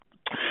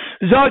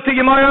Zog to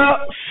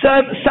Gemara,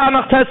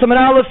 Samach Testament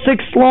Aleph,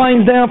 6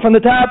 lines down from the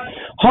top.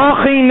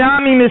 Hachi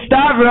Nami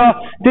Mistavra,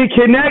 the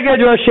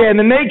Keneged Roshem.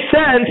 It makes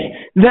sense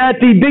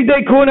that the Big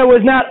Day Kuna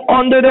was not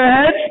under their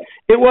heads,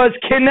 it was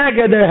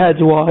Keneged their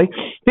heads. Why?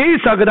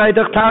 If you're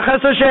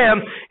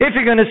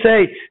going to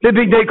say the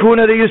Big Day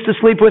Kuna, they used to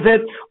sleep with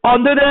it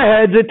under their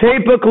heads, the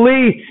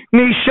Tepukli,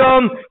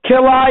 Mishum,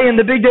 Kilayim,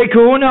 the Big Day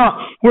Kuna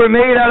were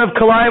made out of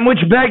Kilayim.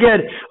 Which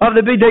Beged of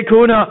the Big Day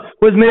Kuna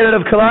was made out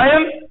of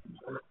Kilayim?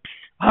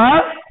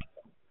 Huh?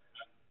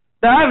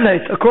 The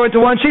Avnet, according to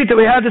one sheet that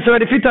we had this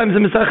already a few times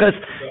in Mesachas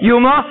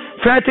Yoma,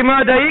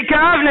 Fatima Daika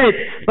Avnet.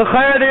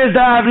 L'chayra there is the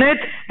Avnet.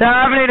 The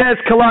Avnet has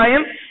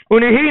Kilayim.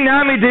 Unehi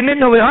Nami didn't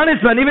know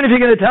but even if you're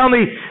going to tell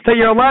me that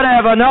you're allowed to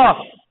have enough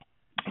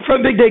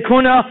from Big Day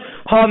Kuna,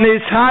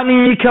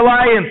 Hamishani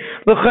Kilayim.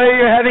 L'chayra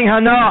you're having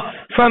Hana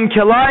from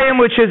Kilayim,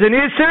 which is an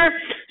Isser.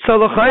 So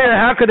l'chayra,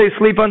 how could they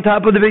sleep on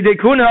top of the Big Day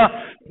Kuna?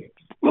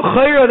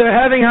 L'chayra they're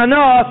having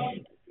Hana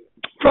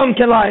from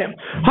Kilayim.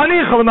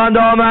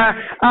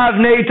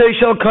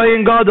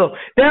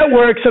 That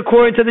works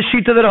according to the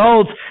Shita that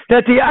holds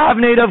that the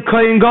Avnei of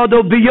Kohen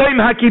Gadol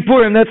b'Yom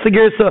HaKippurim, that's the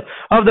Girsa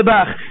of the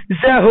Bach.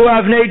 Zehu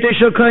Avnei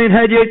shel Kohen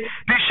Hedyet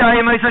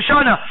b'Shayim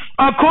Hashana.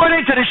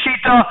 According to the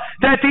Shita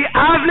that the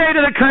Avnei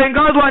of the Kohen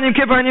Gadol on Yom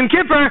Kippur,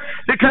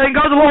 the Kohen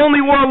Gadol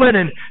only wore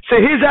linen. So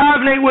his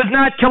Avnei was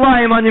not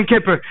Kilayim on Yom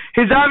Kippur.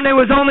 His Avnei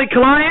was only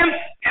Kilayim.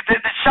 The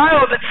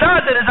Shiloh that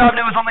said that his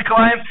Avnei was only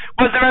Kilayim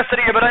was the rest of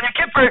the year, but on Yom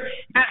Kippur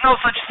there's no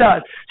such sad.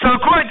 So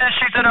according to the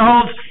Shita that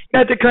holds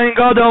that the Kohen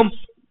Gadol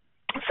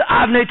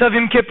Avneit of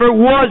Yom Kippur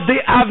was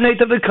the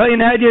Avneit of the Kohen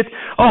Hedyet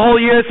a whole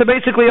year. So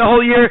basically a whole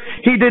year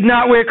he did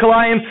not wear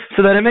Kilayim,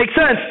 so that it makes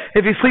sense.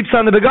 If he sleeps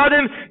on the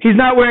Begadim, he's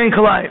not wearing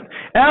Kilayim.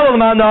 But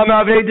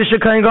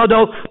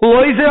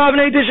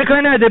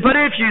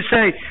if you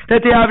say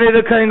that the Avnei of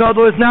the Kohen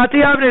Gadol is not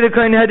the Avnei of the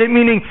Kohen Hedyet,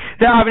 meaning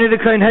the Avnei of the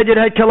Kohen Hedyet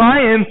had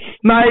Kilayim,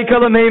 how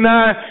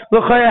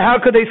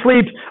could they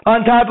sleep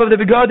on top of the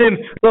Begadim?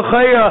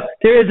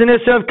 There is an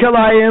issue of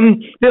Kilayim.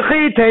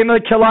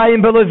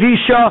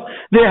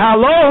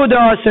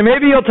 So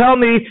maybe you'll tell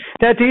me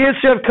that the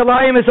issue of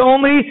Kilayim is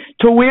only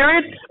to wear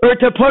it or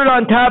to put it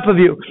on top of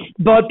you.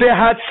 But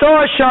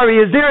Behatzah Shari,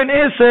 is there an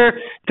issue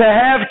to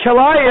have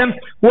Kilayim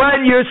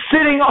when you're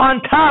sitting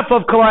on top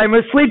of Kilayim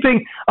or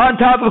sleeping on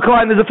top of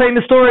Kilayim? There's a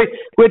famous story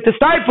with the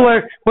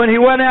Stifler when he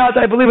went out,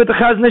 I believe, with the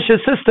Chaznish's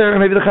sister, or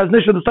maybe the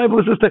Chaznish or the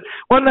Stifler's sister.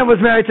 One of them was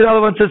married to the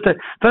other one's sister.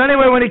 But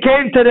anyway, when he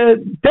came to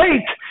the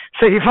date,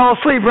 so he fell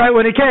asleep right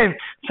when he came.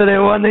 So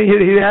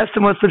he asked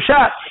him what's the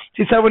shot.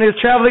 He said when he was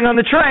traveling on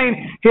the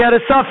train, he had a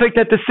suffix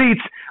that the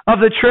seats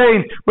of the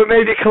train were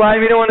maybe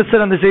Kilayim. He didn't want to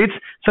sit on the seats,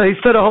 so he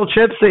stood a whole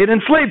trip, so he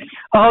didn't sleep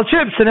a whole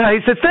trip. So now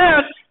he sits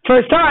there,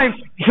 first time,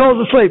 he falls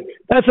asleep.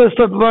 That's how the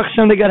story. Baruch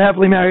Hashem, they got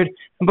happily married.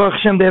 And Baruch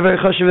Hashem, they're very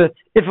chashuva.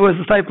 If it was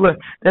the Stipler,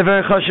 they're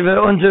very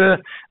chashuva.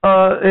 Unser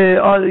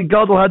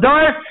Gadol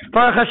Hadar.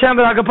 Baruch Hashem,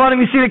 but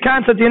Agaponim, you see the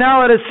concept, you're not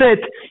allowed to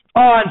sit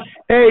on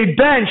a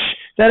bench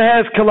that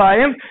has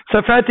Kilayim.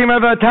 So Fatim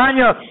Rav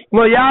Tanya,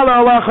 lo yala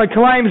Allah,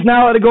 Kilayim is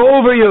now allowed to go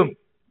over you.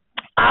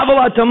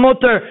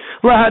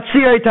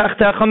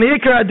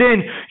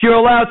 You're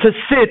allowed to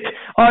sit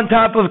on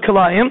top of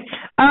Kilayim.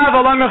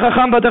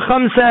 But the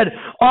Chum said,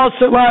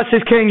 also last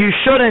is king, you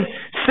shouldn't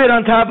sit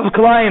on top of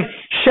Kilayim.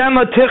 Because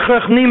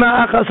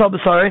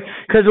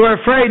we're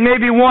afraid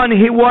maybe one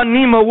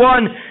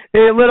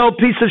little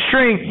piece of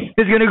string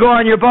is going to go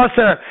on your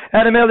basar,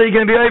 and immediately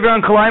you're going to be over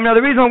on Kilayim. Now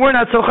the reason we're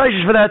not so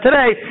chayshish for that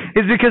today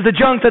is because the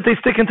junk that they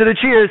stick into the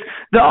cheers,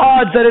 the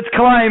odds that it's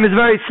Kilayim is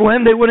very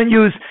slim. They wouldn't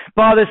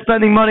bother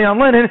spending money on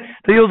linen.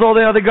 They use all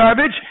the other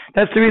garbage.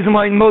 That's the reason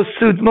why most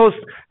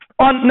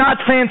not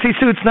fancy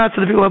suits, not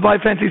for the people who buy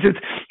fancy suits.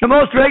 The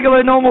most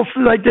regular, normal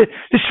suits, like the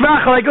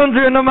shvach, like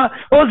unser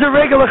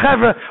regular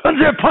chevra,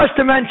 unser posh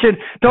dimension,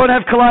 don't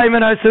have Kilayim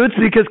in our suits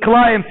because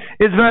Kilayim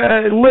is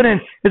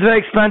linen is very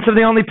expensive.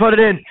 They only put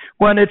it in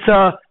when it's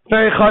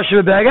very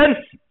chashuv bagan.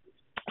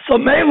 So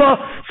Mela,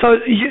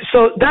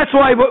 so that's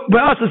why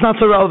by us it's not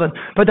so relevant.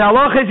 But the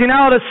halacha is you're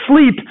now to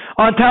sleep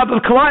on top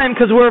of Kilayim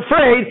because we're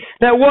afraid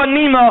that one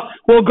nima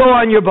will go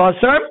on your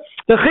basar.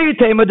 Maybe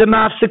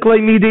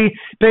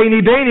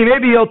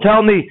you'll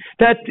tell me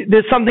that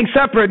there's something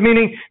separate,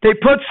 meaning they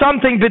put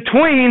something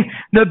between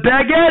the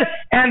beged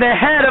and the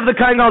head of the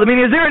Kohen Gadol.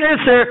 Meaning, is there an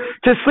isser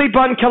to sleep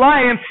on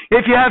Kilayim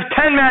if you have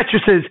 10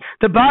 mattresses?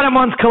 The bottom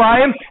one's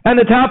Kilayim and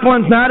the top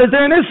one's not. Is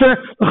there an isser?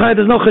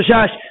 There's no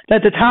chashash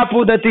that the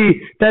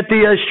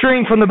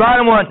string from the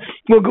bottom one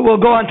will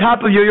go on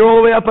top of you. You're all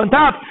the way up on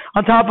top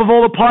of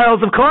all the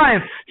piles of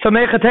Kilayim. So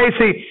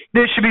mechatesi,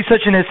 there should be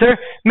such an isser.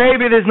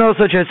 Maybe there's no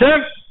such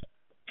isser.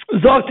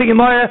 Zog to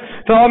Gemara,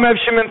 the Omer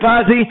Shimon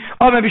Pazi,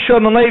 Omer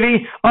Bishom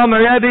Levi, Omer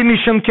Rebbe,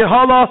 Mishum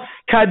Kehala,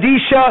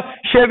 Kadisha,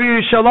 Shevi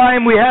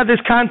Yerushalayim. We had this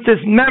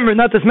concept,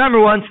 not this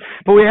memory once,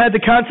 but we had the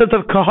concept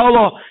of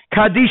Kehala,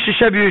 Kadisha,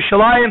 Shevi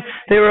Yerushalayim.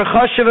 They were a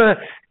chashuva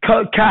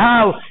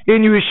kahal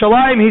in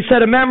Yerushalayim. He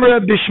said a member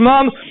of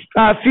Bishmam,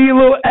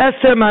 Afilu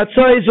Eser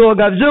Matzoy Zol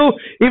Gavzu.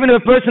 Even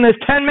if a person has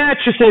 10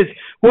 mattresses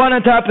one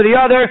on top of the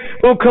other,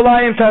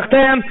 u'kalayim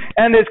tachtem,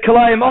 and there's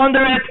kalayim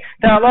under it.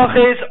 The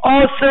halacha is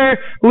aser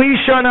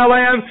lishon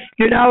aleim.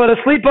 You're not allowed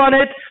to sleep on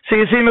it. So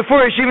you see,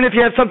 mefurish, even if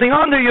you have something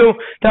under you,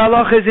 the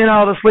halacha is you're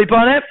not allowed to sleep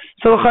on it.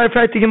 So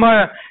the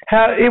Gemara,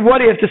 what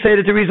do you have to say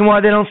that the reason why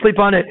they don't sleep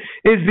on it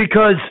is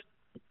because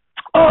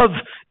of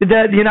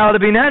that, you know, to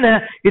be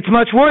nana, it's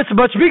much worse, a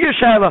much bigger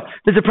shaila.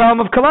 There's a problem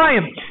of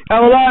kalayim.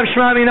 Elav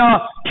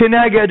shmamina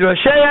kineged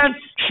rasheyan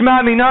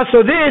shmamina.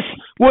 So this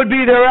would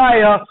be the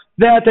raya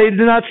that they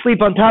did not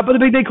sleep on top of the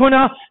big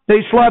kuna.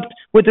 They slept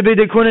with the big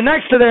kuna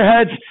next to their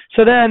heads.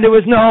 So then there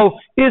was no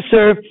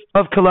iser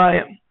of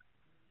kalayim.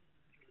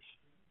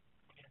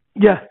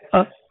 Yeah.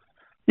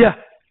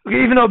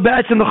 Even though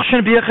bats and the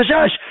shouldn't be a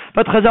chashash,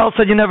 but Chazal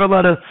said you're never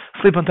allowed to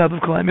sleep on top of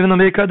kalayim. Even though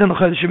meikad and the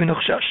chayda should be no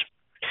chashash.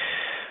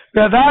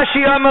 Rav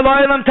Ashi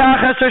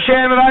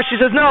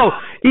says no.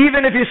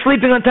 Even if you're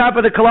sleeping on top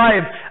of the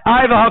kalayim,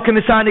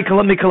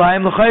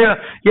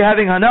 you're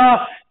having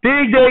hana.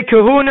 Big day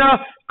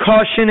kahuna,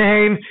 caution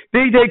him.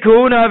 Big day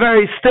kahuna,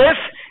 very stiff.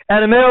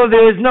 And in the middle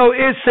there is no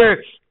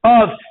iser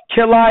of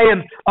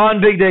kalayim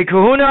on big day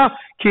kahuna.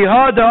 This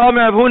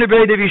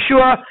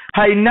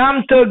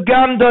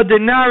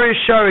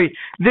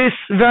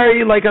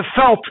very like a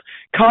felt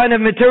kind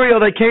of material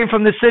that came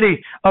from the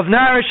city of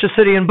Narish, the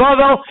city in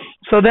Bavel.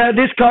 So that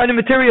this kind of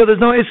material,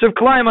 there's no issue of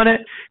climb on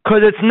it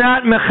because it's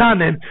not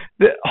mechamim.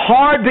 The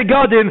hard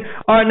begadim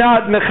are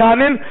not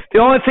mechamim. The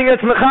only thing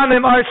that's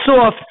mechamim are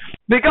soft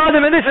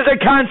begadim, and this is a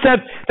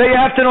concept that you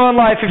have to know in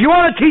life. If you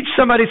want to teach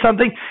somebody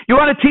something, you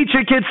want to teach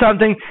your kids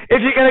something,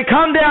 if you're going to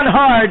come down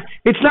hard,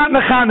 it's not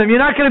mechamim.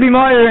 You're not going to be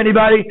mire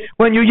anybody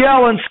when you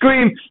yell and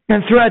scream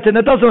and threaten.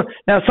 That doesn't.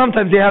 Now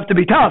sometimes you have to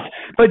be tough,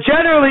 but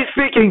generally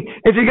speaking,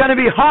 if you're going to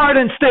be hard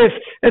and stiff,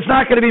 it's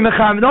not going to be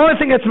mechamim. The only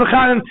thing that's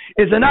mechamim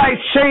is a nice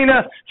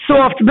shena,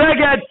 soft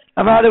beged,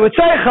 avada with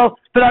seichel.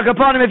 But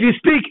if you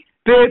speak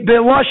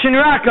Lashon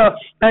Raka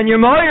and your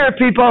Ma'ir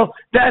people,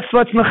 that's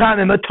what's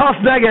Mechanim. A tough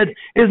beged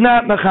is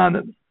not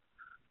Mechanim.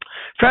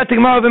 So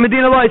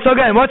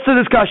again, what's the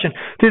discussion?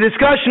 The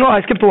discussion, I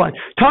skipped the line.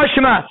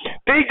 Tashma,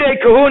 big day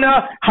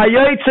kahuna,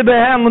 hayaytze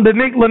behem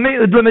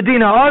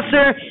l'medina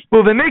aser,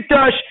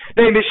 u'v'mikdash,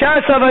 bein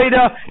b'shas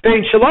havayda,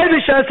 bein shalai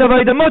b'shas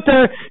havayda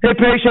mutter,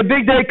 epeisha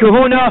big day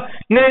kahuna,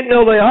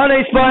 nitnu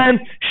lehanes bahem,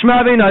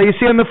 shmavina. You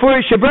see a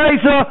mefurish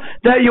brayza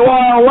that you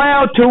are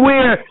allowed to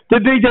wear the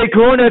big day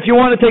kahuna if you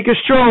want to take a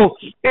stroll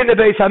in the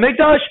Beis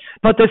HaMikdash,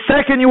 but the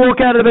second you walk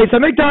out of the Beis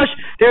HaMikdash,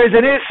 there is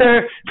an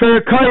iser for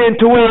a kohen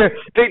to wear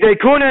big day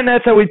kahuna, and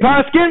that's how we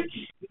paskin.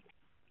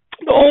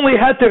 The only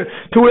heter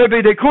to wear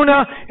bigdei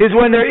kuna is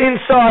when they're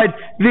inside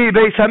the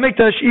Beis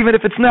HaMikdash, even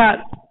if it's not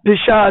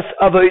b'shas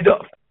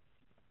avodah.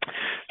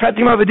 Is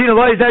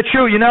that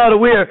true? You're not allowed to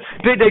wear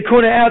bigdei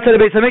kuna outside the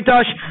Beis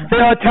HaMikdash.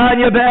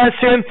 Tanya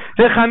be'esrim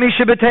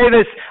v'chamisha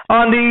b'teves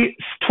on the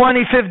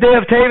 25th day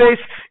of Teves.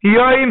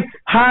 Yom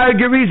Har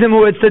Gerizim,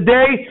 it's the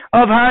day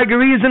of Har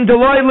Gerizim,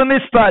 Deloy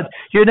Lemispad.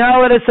 You're now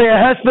allowed to say a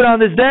hesped on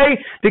this day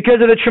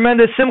because of the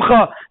tremendous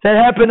simcha that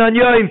happened on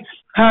Yom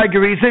Har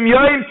Gerizim.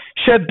 Yom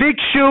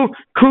Shebikshu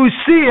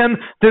Kusim,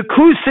 the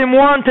Kusim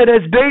wanted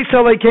as Beis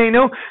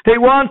Alekenu, they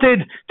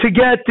wanted to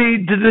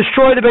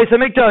destroy the Beis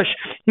HaMikdash.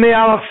 May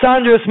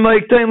Alexandros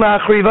Maiktin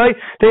Lachrivai,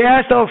 they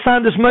asked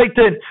Alexandros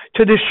Maiktin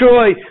to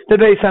destroy the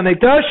Beis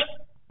HaMikdash.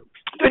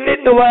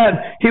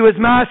 He was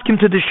masking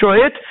to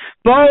destroy it.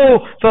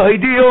 Bo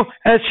v'hidiyu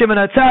as Shimon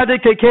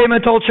HaTzadik. They came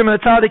and told Shimon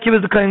HaTzadik he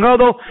was the Kohen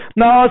Gadol.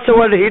 Now also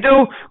what did he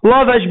do?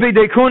 Lavash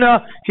bigdei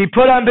kuna. He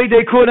put on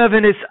bigdei kuna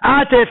v'nis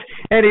atif,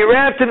 and he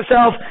wrapped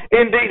himself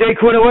in bigdei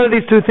kuna. What are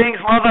these two things?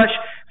 Lavash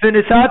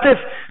v'nis atif.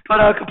 But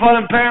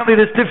apparently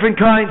there's different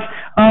kinds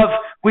of.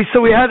 We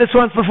had this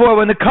once before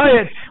when the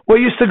Kohen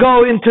used to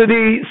go into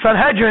the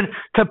Sanhedrin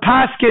to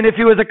paskin if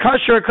he was a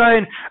kosher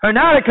Kohen or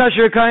not a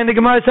kosher Kohen. The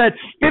Gemara said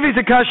if he's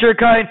a kosher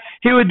Kohen,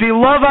 he would be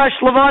lavash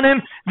lavanim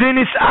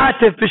v'nis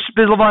atif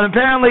b'lavanim.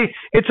 Apparently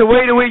it's a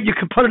way to eat. You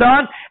can put it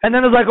on, and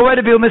then there's like a way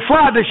to be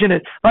mislabish in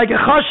it. Like a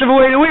chashav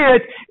way to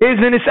eat it is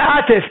v'nis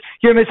atif.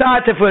 You're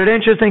misatif with it.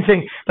 Interesting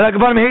thing. But at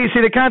the bottom here you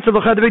see the concept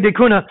of the big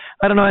dekuna.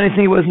 I don't know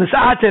anything. He was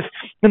misatif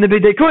in the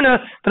big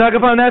dekuna, but at the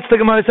bottom that's the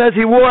Gemara says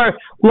he wore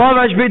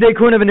lavash big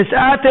dekuna v'nis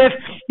atif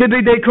the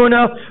big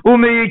dekuna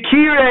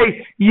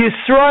umeyikire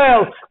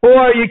Yisrael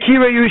or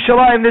Yikire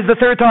Yerushalayim. This is the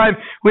third time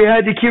we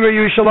had Yikire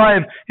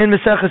Yerushalayim in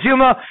Maseches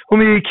Yoma.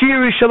 Umeyikire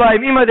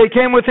Yerushalayim Ima, they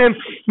came with him.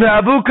 The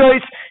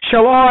Abukais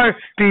Shalar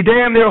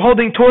Bidam, they were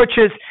holding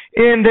torches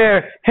in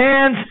their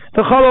hands.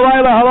 The whole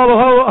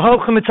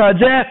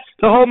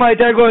night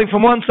they're going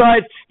from one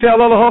side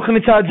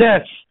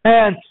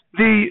and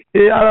the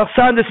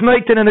Alexandros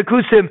Maiktin and the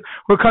Kusim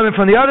were coming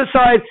from the other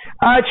side.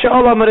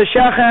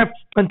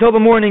 Until the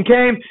morning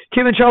came.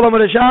 He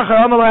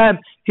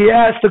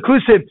asked the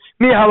Kusim,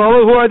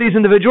 who are these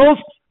individuals?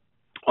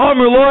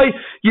 Amruloi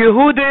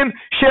Yehudim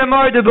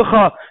Shemar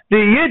Debucha. The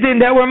Yidden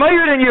that were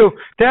higher than you.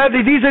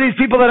 These are these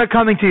people that are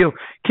coming to you.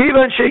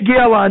 Kivan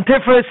Shegiel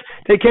Antifris.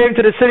 They came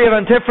to the city of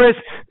Antifris.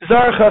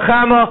 Zar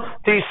Chachama.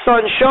 The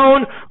sun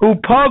shone.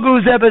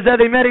 Upagu Zebazeh.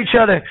 They met each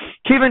other.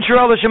 Kivan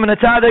Shirala Shimon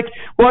HaTzadik.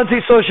 Once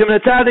he saw Shimon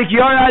HaTzadik,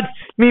 Yarad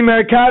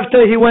Mimer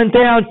Kavta. He went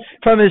down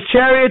from his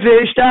chariot.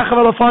 Ve'ishtachav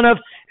alafonav.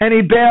 And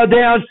he bowed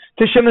down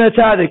to Shimon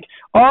HaTzadik.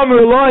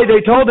 Amr Loi, they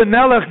told him,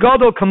 Melech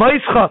Gadol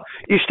Kamaischa,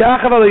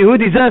 Yishtachav al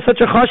Yehudi, Zeh,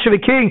 such a chashav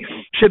king,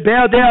 should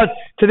bow down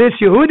to this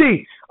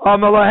Yehudi.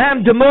 Amr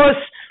Lahem Demos,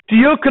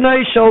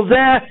 Diyuknai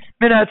Shalzeh,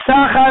 Min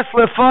Hatzachas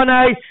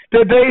Lefanai,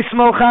 Bebeis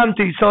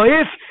Molchamti. So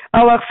if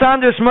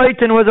Alexander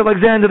Smaitin was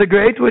Alexander the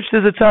Great, which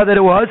there's a tzad that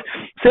it was,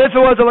 so if it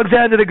was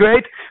Alexander the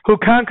Great, who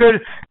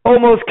conquered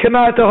almost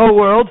Kemat the whole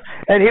world,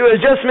 and he was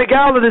just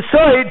Megal the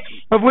side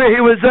of where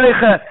he was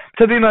Zeicha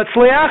to be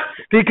Matzliach,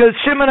 because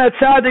Shimon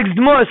HaTzadik's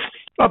Demos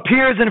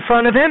appears in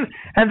front of him,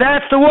 and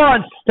that's the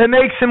one that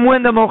makes him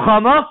win the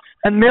Milchama,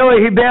 and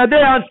merely he bowed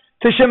down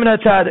to Shimon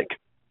HaTzadik.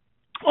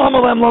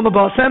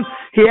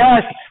 He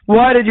asked,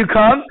 why did you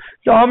come?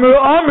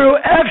 Amru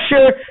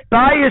Efsher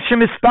Bayis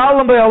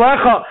Shemispalim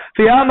Be'alecha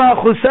V'yama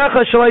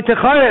Chusecha Shalei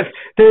Techaref.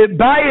 The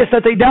bias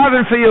that they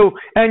daven for you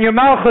and your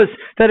malchus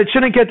that it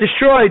shouldn't get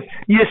destroyed.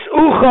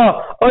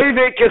 Yisucha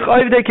Oivdei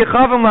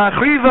Kechavim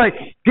La'achrivai.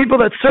 People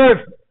that serve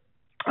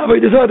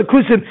Avodah Zarah, the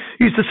Kusim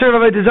used to serve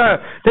Avodah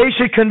Zarah. They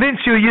should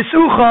convince you.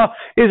 Yisucha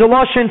is a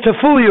lashon to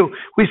fool you.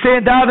 We say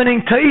in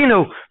davening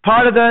ta'inu.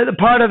 Part of the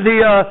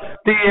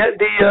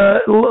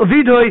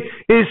vidoy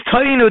is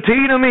ta'inu.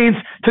 Ta'inu means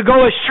to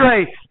go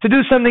astray, to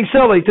do something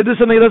silly, to do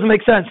something that doesn't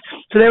make sense.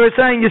 So they were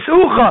saying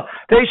Yisucha.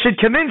 They should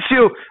convince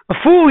you,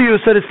 fool you,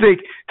 so to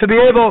speak, to be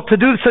able to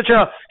do such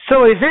a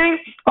silly thing.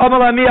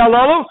 Amalami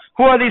alalu.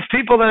 Who are these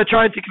people that are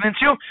trying to convince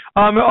you?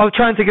 Are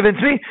trying to convince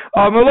me?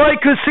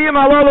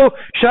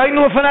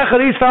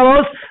 These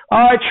fellows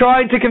are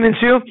trying to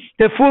convince you.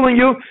 They're fooling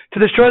you to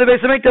destroy the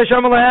Beis Hamikdash.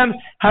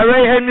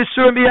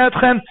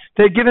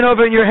 They're given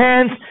over in your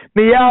hands.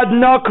 They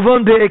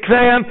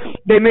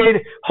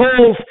made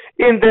holes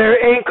in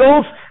their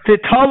ankles. They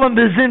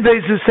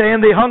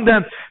hung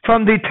them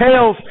from the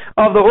tails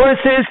of the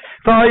horses.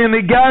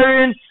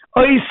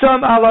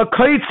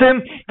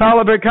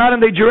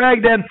 They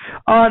dragged them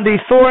on the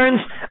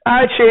thorns.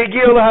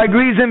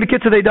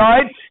 They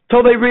died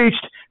till they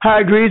reached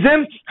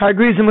Hagrizim.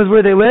 Hagrizim was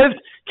where they lived.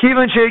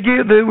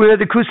 Where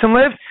the Kusim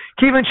lived.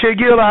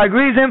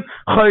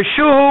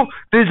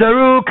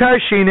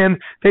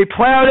 They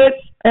plowed it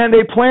and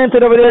they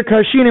planted over there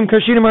Karshinim.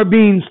 Karshinim are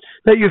beans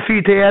that you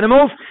feed to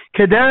animals.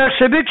 Like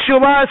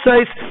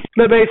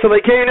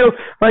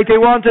they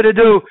wanted to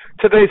do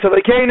to Beis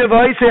Elokeinu.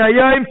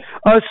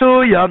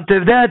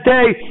 That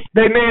day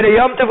they made a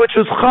Yom Tov which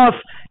was Chaf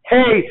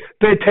Hey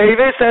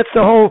B'Tevis. That's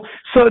the whole.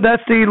 So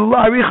that's the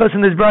Arichas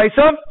in this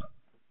Brisa.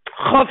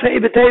 Chaf Hey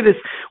B'Tevis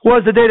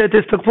was the day that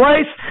this took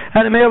place,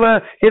 and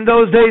in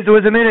those days there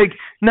was a minig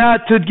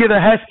not to give a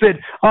hesped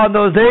on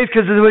those days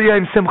because it was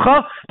Yom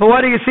Simcha. But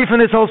what do you see from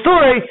this whole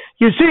story?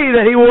 You see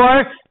that he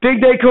wore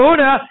Big Day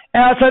Kahuna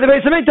outside the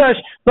Beis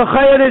Hamikdash.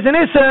 L'chaya there's an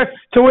Isser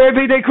to wear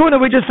Big Day Kahuna.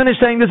 We just finished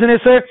saying there's an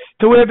Isser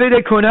to wear Big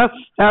Day Kahuna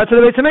outside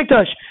the Beis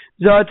Hamikdash.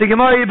 Either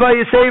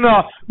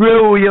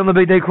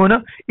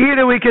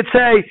we could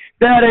say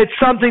that it's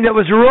something that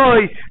was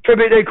roy for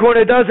Bidei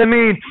Kuna. It doesn't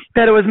mean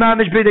that it was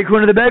mamish Bidei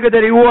Kuna. The beggar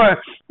that he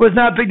wore was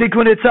not Bidei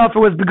Kuna itself.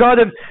 It was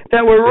begadim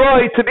that were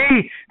roy to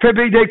be for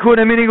Bidei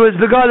Kuna, meaning it was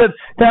begadim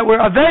that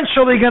were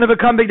eventually going to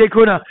become Bidei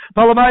Kuna.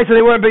 Balamaisa, they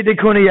weren't Bidei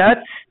Kuna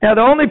yet. Now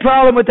the only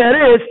problem with that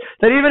is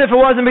that even if it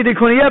wasn't Bidei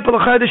Kuna yet, but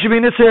there should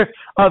be an Isser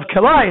of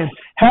Kalayim.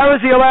 How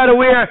is he allowed to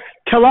wear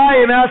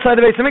Kalayim outside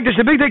the Beis Hamikdash?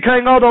 The Big Day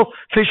Kohen Gadol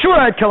for sure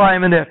had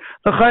Kalayim in there.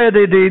 The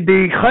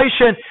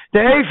Chayshin,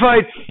 the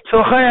Ephod.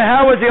 So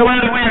how was he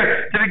allowed to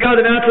wear the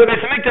begadim outside the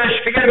Beis Hamikdash?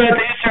 Forget about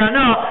the Isser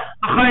Hana.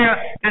 The Chaya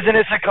is an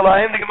Isser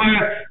Kalayim. The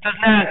Gemara does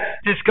not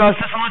discuss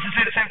this unless you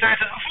say the same thing as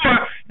before.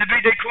 The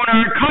Big Day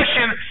Kuna are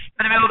Kashim.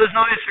 In the middle there's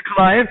no Isser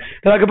Kalayim.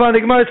 The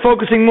Gemara is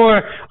focusing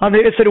more on the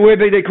Isser to wear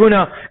Big Day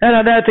Kuna, and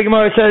on that the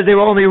Gemara says they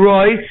were only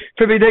roy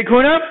for Big Day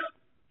Kuna.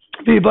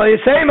 They'll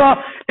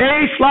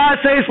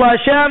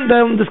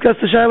discuss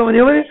the Shalom when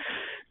you leave.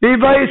 There's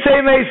a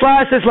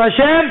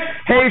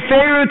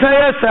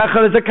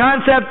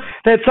concept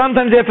that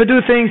sometimes you have to do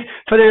things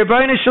for the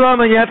Rebbeinu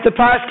Shalom and you have to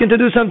paskin to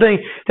do something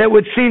that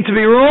would seem to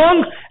be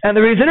wrong, and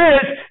the reason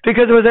is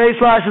because it was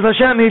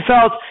Hashem. He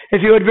felt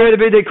if you would wear the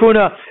Bidei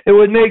Kuna it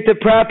would make the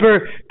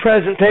proper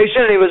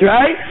presentation, and he was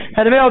right.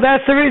 And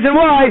that's the reason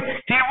why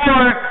he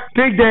wore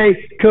Big Day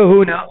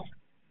Kahuna.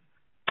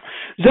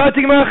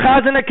 Zotigmer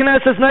Chazan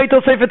Knesses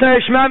Neitel Sefer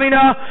Torah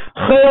Shmamina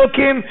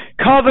Chilkim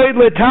Kavod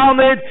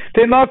LeTalmid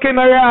B'Makom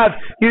Harav.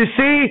 You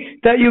see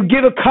that you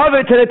give a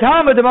kavod to the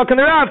Talmud B'Makom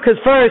Harav, because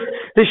first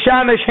the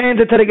Shamish hands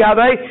it to the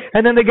Gabbai,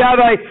 and then the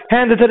Gabbai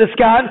hands it to the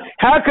Skan.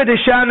 How could the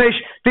Shamish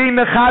be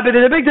mechabed?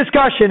 There's a big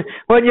discussion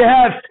when you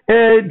have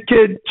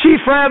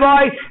chief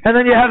rabbi, and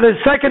then you have the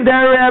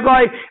secondary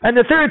rabbi, and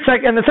the third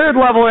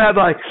level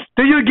rabbi.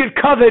 Do you give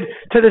kavod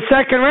to the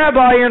second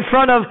rabbi in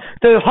front of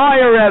the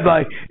higher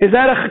rabbi? Is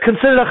that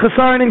considered a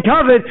chesaron in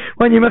kavod?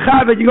 When you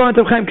mechabed, you go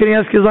into Chaim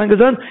Kanievsky's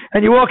Langazon,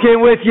 and you walk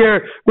in with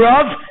your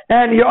Rav,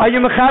 and are you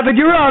mechabed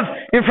your Rav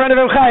in front of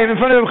Reb Chaim? In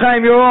front of Reb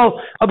Chaim, you're all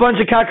a bunch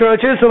of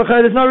cockroaches, so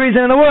there's no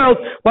reason in the world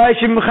why you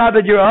should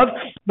mechabed your Rav.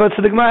 But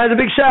so the Gemara has a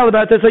big shal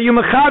about this. Are you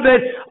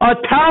mechabed a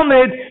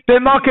Talmud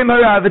b'Makom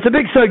Harav? It's a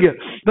big sugya.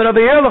 But over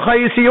here,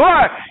 you see you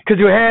are, because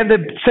you hand the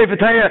Sefer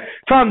Torah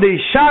from the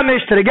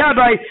Shamish to the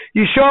Gabbai,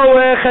 you show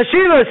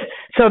chashivas.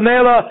 So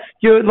Mela,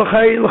 you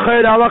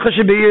l'chayr halacha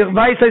should be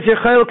vayseis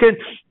yechelkin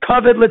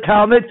kavod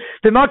leTalmid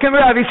b'Makom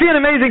Harav. You see an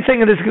amazing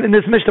thing in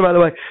this Mishnah, by the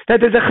way, that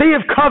there's a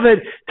chiyuv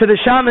kavod to the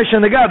Shamish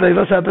and the Gabbai.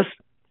 What's happens?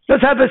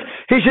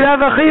 He should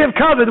have a chiyuv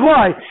kavod.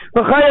 Why?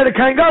 The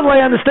Kohen Gadol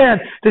I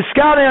understand, the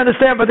Skan I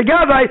understand, but the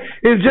Gabbai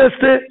is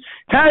just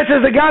Tanya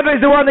says the Gabbai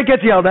is the one that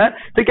gets yelled at.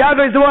 The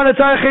Gabbai is the one that's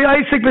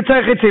Isaac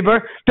b'tzarech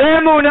tzibur,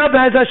 be'emunah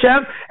be'ez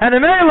Hashem, and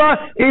the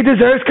Mela, he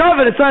deserves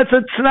kavod. It's not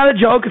a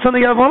joke. It's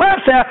something everyone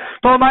laughs at.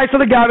 But so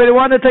the Gabbai, the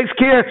one that takes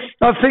care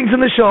of things in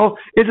the show,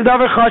 is a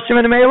davar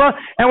chashem and the Mela,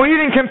 and we're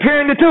even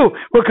comparing the two.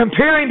 We're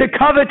comparing the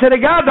kavod to the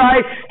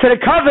Gabbai to the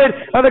kavod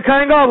of the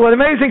Kohen Gadol. An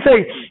amazing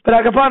thing. But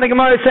Akapan the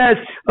Gemara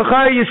says,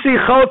 you see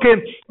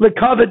chokim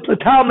lekavod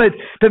leTalmud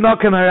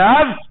b'Makom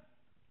Harav.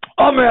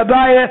 Omer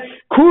Abaye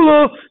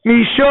Kulu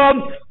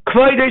Mishom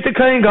Kvoidei to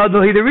Kohen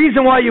Gadol. The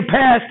reason why you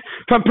passed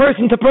from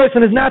person to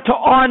person is not to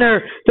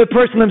honor the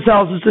person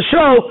themselves, it's to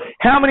show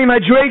how many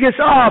madrigas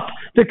up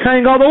the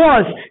Kohen Gadol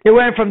was. It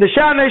went from the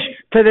Shamish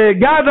to the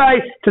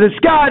Gabbai to the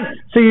Skan,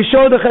 so you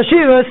show the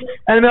Chashivas,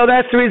 and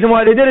that's the reason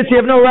why they did it. So you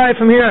have no right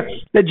from here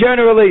that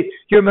generally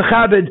you're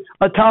mechabed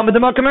a Talmud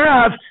b'Makom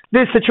Harav.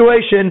 This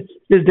situation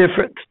is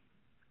different.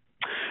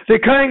 The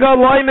Kohen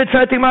Gadol it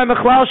says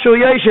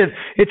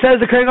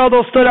the Kohen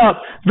Gadol stood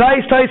up.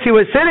 He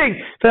was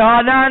sitting. The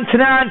Hanan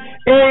Tanan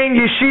in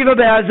Yeshiva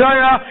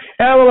be'Hazara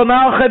El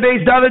Malcha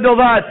Beis David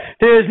Bilvad.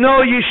 There is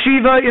no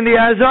yeshiva in the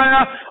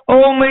Hazara,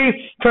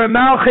 only for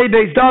Malchei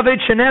Beis David.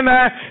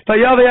 Shenemar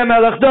Vayavei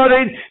Melech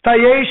David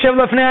Vayeshev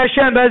Lefnei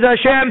Hashem Be'ez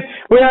Hashem.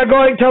 We are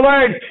going to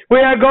learn. We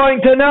are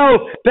going to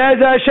know Be'ez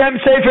Hashem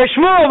Sefer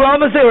Shmuel. We're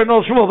almost there. We're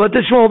not Shmuel, but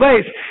this Shmuel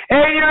base.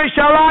 Ein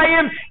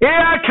Yerushalayim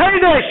Ir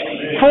Kodesh.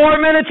 4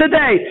 minutes a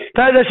day.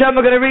 Be'ez Hashem,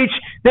 we're going to reach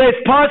this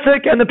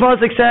pasuk, and the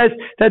pasuk says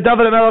that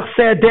David HaMelech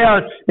sat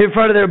down in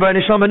front of the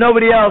Rebbeinu Shalom, and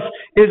nobody else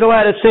is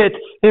allowed to sit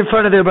in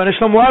front of the Rebbeinu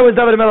Shalom. Why was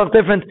David HaMelech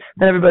different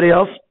than everybody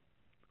else?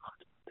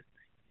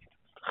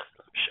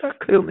 The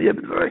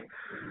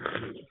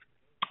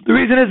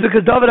reason is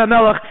because David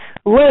HaMelech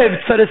lived,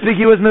 so to speak,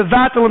 he was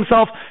mevatel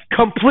himself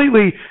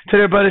completely to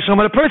the Rebbeinu Shalom.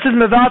 When a person is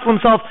mevatel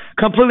himself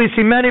completely,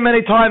 see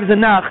many times in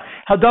Nach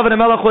how David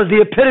HaMelech was the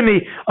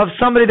epitome of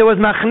somebody that was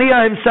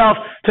machnia himself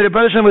to the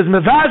Rebbeinu Shalom, was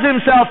mevaz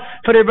himself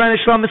for the Rebbeinu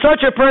Shalom. And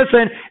such a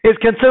person is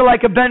considered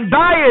like a ben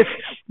bias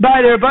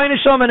by the Rebbeinu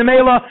Shalom, and the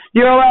Mela,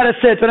 you're allowed to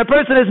sit. When a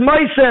person is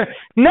meiser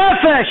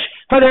nefesh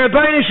for the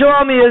Rebbeinu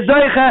Shalom, he is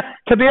doicha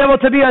to be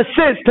able to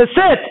sit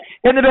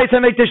in the Beis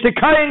HaMikdash. The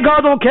Kohen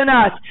Gadol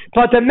cannot,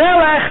 but the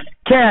Melech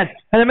can.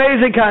 An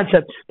amazing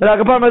concept. But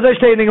Akapar Mazay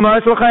stated in the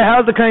Gemara, so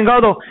how's the Kohen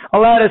Gadol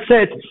allowed to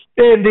sit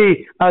in the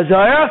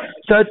Azara?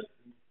 So,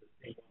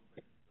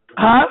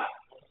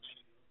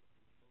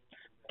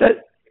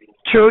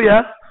 true,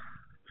 yeah.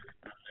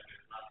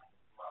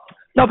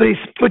 No, but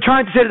we're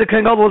trying to say that the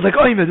Kohen Gadol was like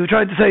Oymed. We're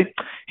trying to say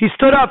he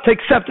stood up to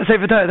accept the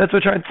Sefer Torah. That's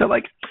what we're trying to say.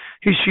 Like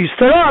he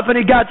stood up and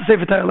he got the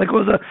Sefer Torah. Like it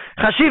was a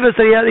chashivas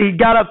that he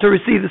got up to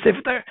receive the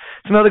Sefer Torah.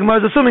 So now the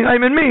Gemara is assuming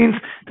Oymed means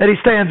that he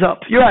stands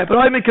up. You're right, but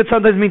Oymed could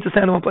sometimes mean to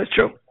stand in one place.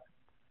 True.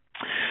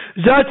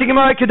 Just like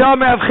Rav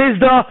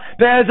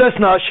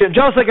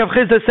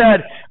Chizda said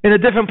in a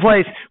different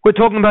place, we're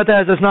talking about the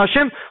Ezras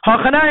Nashim.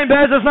 Hachanayim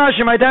be'Ezras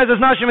Nashim. My Ezras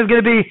Nashim is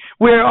going to be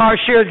where our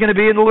shir is going to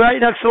be, and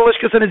right next to the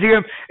Lishkas and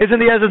Azirim is in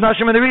the Ezras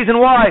Nashim. And the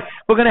reason why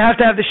we're going to have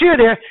the shir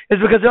there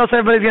is because else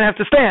everybody's going to have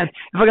to stand.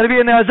 If we're going to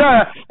be in the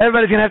Azara,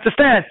 everybody's going to have to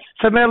stand.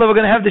 So Mela, we're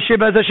going to have the shir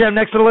Be'ez Hashem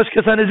next to the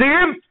Lishkas and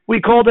Azirim. We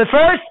called it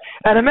first,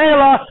 and a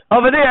Mela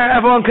over there,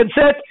 everyone can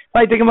sit.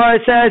 Like the Gemara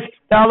says,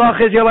 the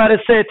halach is you're allowed to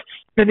sit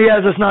in the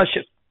Ezras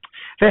Nashim.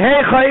 Where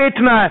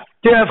did Rav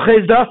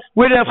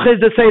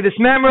Chizda say this?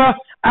 Memra,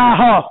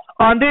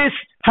 on this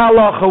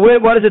halacha,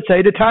 what does it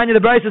say? The Tanya, the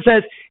Brisa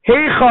says,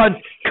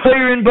 Heichon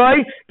Kairin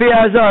Bay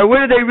Be'Azar.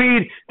 Where did they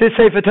read this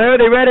Sefer Torah?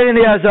 They read it in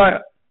the Azar.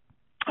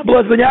 They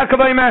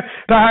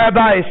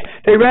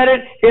read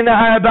it in the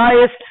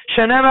Harabayis.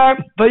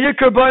 Shanemar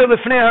Vayikra Boy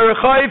Lefnei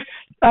Harachayiv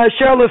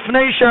Asher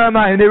Lefnei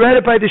Sharamayim. They read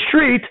it by the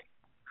street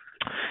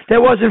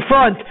that was in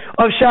front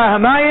of Shah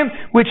Hamayim,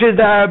 which is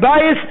the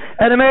Harabayis,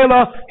 and the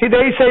Mela,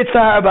 they say it's the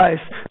Harabayis.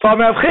 From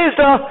Rav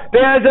Chisda,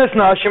 Be'ezes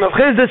Nashim. Rav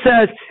Chisda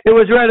says it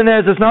was read in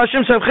Ezes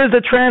Nashim, so Rav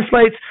Chisda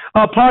translates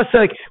a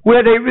pasuk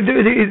where he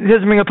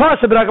doesn't bring a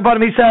pasuk, but at the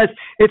bottom he says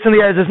it's in the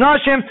Ezes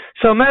Nashim.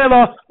 So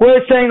Mela,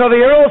 we're saying over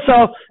here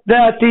also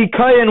that the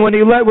Kohen, when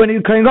he read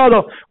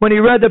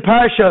the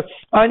parsha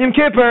on Yom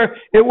Kippur,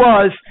 it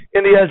was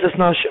in the Ezes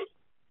Nashim.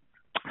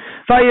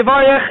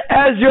 Vayivarech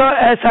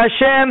Ezra es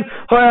Hashem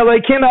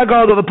ha'Elokim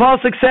HaGadol. The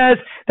pasuk says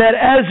that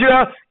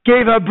Ezra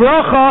gave a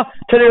bracha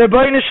to the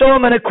Rebbeinu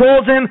Shalom, and it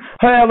calls him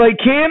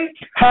ha'Elokim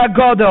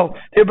HaGadol.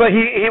 But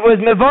he was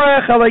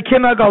mevarech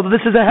Elokim HaGadol.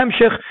 This is a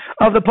hemshich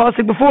of the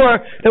pasuk before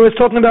that was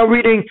talking about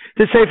reading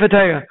the Sefer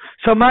Torah.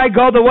 So my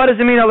Gadol, what does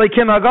it mean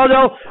Elokim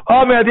HaGadol?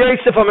 Amar Rabbi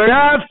Yosef Amar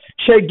Rav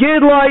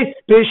Shegidlai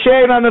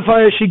b'Shem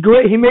HaMefarish.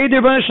 He made the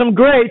Rebbeinu Shalom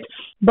great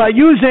by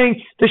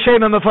using the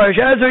Shem HaMefarish.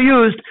 Ezra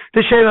used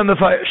the Shem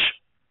HaMefarish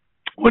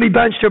when he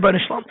benched her Rebbeinu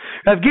Shalom.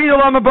 Rav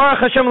Gidol Amar Baruch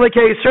Hashem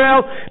Elokei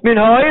Yisrael min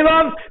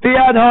ha'olam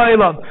v'yad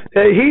ha'olam.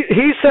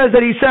 He says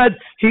that he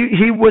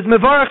was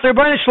mevarach the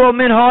Rebbeinu Shalom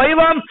min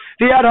ha'olam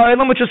v'yad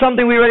ha'olam, which is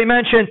something we already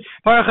mentioned.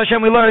 Baruch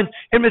Hashem, we learned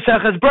in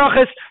Maseches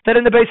Brachos that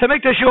in the Beis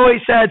Hamikdash you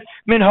always said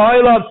min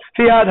ha'olam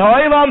v'yad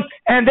ha'olam,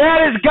 and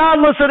that is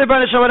godless of the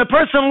Rebbeinu Shalom. When a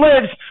person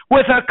lives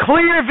with a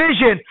clear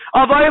vision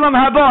of Olam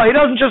Haba, he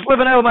doesn't just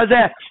live in Olam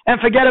Hazeh and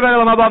forget about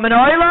Olam Haba. Min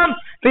ha'olam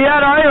v'yad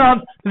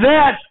ha'olam,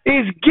 that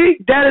is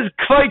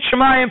Kvayt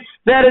Shemayim,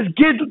 that is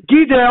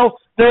Gidel,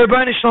 the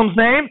Rebbeinu Shalom's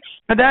name,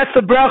 and that's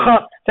the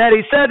bracha that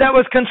he said that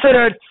was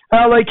considered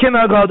Elokim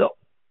HaGadol.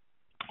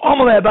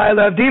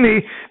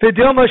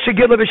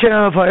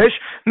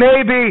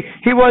 Maybe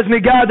he was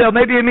Migadol.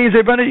 Maybe it means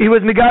he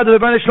was Migadol the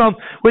Rebbeinu Shalom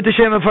with the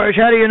Shem HaMefarish.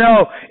 How do you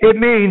know? It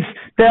means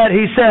that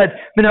he said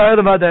you're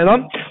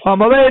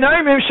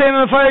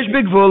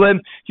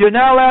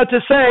not allowed to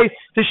say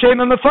the Shem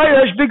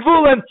HaMefarish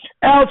Bigvulim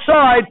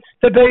outside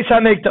the Beis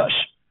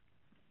Hamikdash.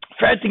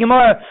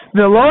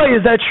 The law,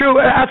 is that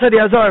true? Outside the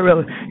Azar,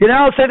 really. You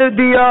now say that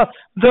the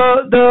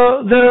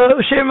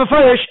Shem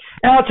HaMefarish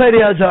outside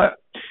the Azar.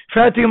 The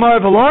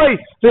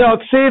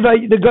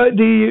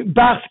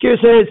Bachskir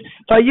says,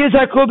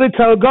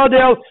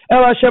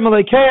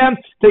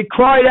 they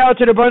cried out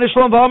to the Rebbeinu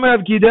Shalom v'Amar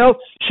Rav Gidel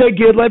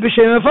shegidlei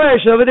b'Shem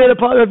HaMefarish. Over there,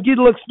 Rav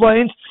Gidel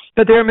explains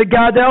that they're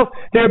Megadel,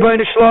 they're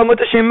Rebbeinu Shalom with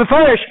the Shem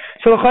HaMefarish.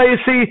 So you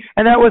see,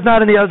 and that was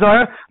not in the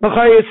Azar.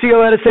 You see,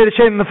 let us say the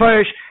Shem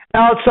HaMefarish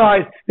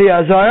outside the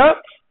Azara.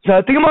 So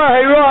the Gemara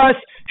Hayras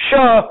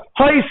Shah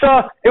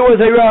Haisa, it was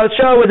a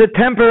Shah with a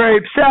temporary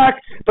psak,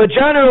 but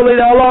generally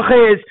the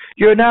halacha is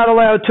you're not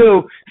allowed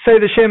to say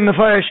the Shem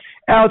HaMefarish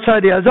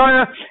outside the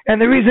Azara,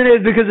 and the reason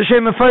is because the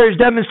Shem HaMefarish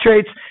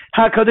demonstrates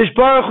HaKadosh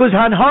Baruch Hu's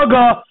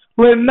Hanhaga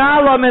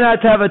L'mala min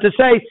HaTeva. To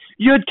say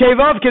Yud Kei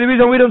Vav Kei, the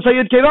reason we don't say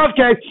Yud Kei Vav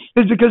Kei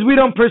is because we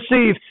don't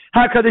perceive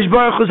HaKadosh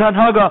Baruch Hu's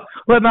Hanhaga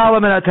L'mala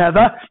min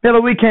HaTeva. Now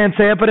we can't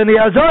say it, but in the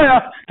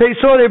Azara they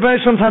saw the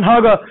Rebbeinu Shalom's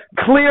Hanhaga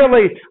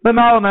clearly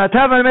L'mala min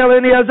HaTeva, and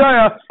in the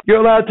Azara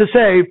you're allowed to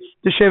say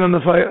the Shem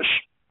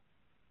HaMefarish.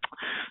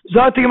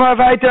 Zati Gemara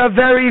Vaita,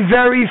 very,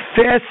 very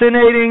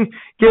fascinating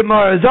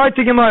Gemara.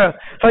 Zati Gemara,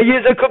 they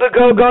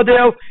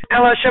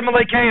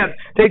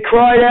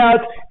cried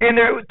out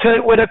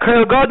with a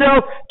Kol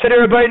Gadol to the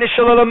Rebbeinu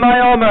Shalom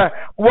Omer.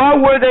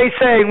 What were they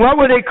saying? What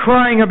were they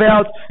crying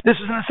about? This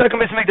was in the second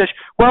Beis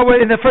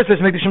Hamikdash. In the first Beis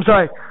Hamikdash, I'm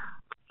sorry.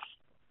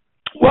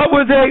 What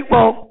were they?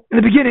 Well, in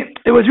the beginning,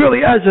 it was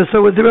really Ezra,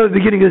 so it was really the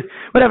beginning of,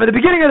 whatever. The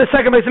beginning of the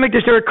second Beis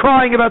Hamikdash, they were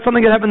crying about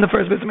something that happened in the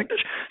first Beis Hamikdash.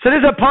 So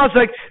there's a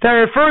pasuk that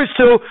refers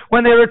to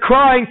when they were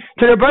crying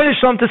to the Rebbeinu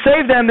Shalom to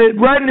save them, that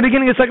right in the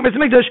beginning of the second Beis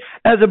Hamikdash,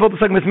 Ezra built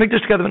the second Beis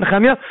Hamikdash together with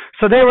Nehemiah.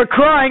 So they were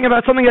crying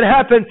about something that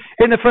happened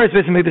in the first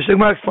Beis Hamikdash. The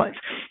Gemara explains.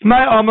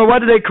 My Omer,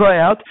 what did they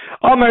cry out?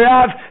 Omer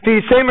Rav,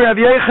 the same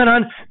Rav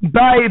Yechanan,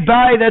 bye,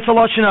 that's a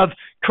lashon of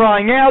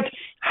crying out.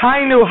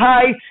 Hainu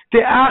hai the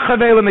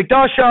Achavela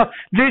Mikdasha.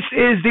 This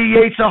is the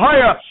Yetzer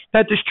Hara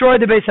that destroyed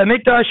the Beis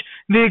Hamikdash.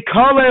 The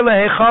Kale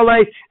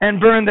lehechale,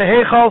 and burned the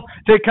Hechal.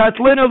 The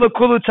Katlinu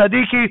lekulu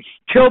tzadiki,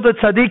 killed the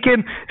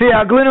tzadikim. The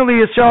Aglinu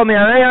liyisrael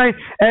mi'arei,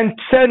 and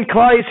sent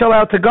Klal Yisrael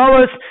out to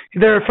Galus.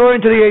 They're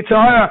referring to the Yetzer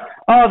Hara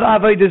of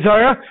Avodah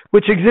Zarah,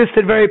 which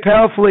existed very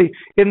powerfully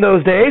in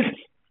those days.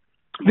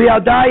 The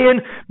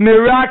Adayin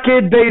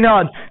Mirakid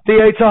Beinan. The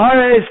Yetzer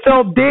Hara is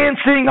still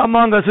dancing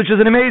among us, which is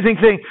an amazing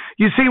thing.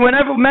 You see,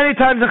 many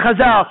times in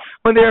Chazal,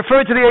 when they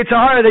refer to the Yetzer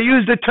Hara, they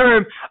use the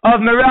term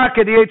of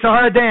Mirakid, the Yetzer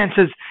Hara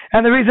dances.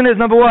 And the reason is,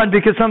 number one,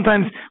 because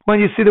sometimes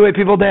when you see the way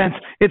people dance,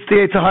 it's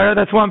the Yetzer Hara,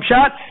 that's one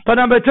pshat. But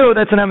number two,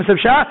 that's an emes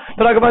of pshat.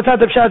 But like about that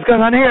pshat is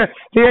going on here.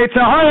 The Yetzer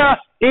Hara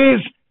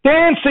is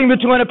dancing, but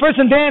when a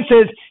person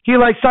dances, he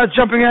starts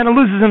jumping around and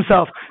loses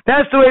himself.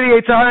 That's the way the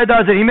Yetzer Hara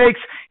does it. He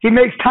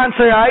makes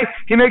tansarai,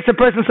 he makes a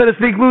person, so to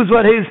speak, lose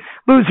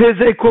his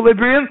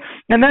equilibrium,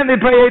 and then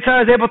the Yetzer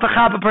Hara is able to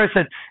chap a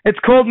person. It's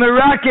called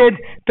Mirakid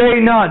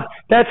Beinan.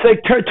 That's a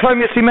term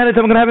you see many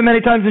times. I'm going to have it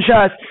many times in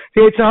Shas.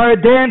 The Yetzer Hara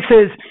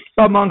dances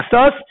amongst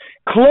us,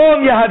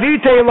 Klom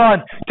Yahavite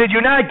Elon. Did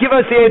you not give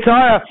us the Yetzer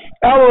Hara?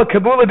 Elo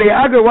Kabula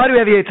Be'agra. Why do we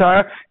have the Yetzer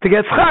Hara? To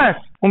get schar.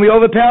 When we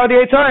overpower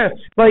the Yetzer Hara.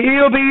 Like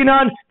Iyo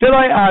Be'inan,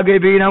 Dilai Agre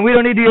Be'inan. We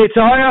don't need the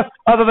Yetzer Hara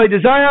of a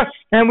desire,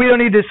 and we don't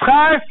need the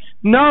schar.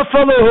 No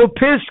follow who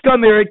Piska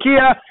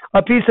Mirakia.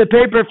 A piece of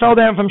paper fell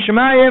down from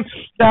Shemayim.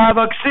 The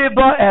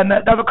Havaksiba and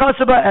the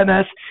Havakasaba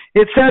MS.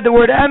 It said the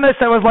word MS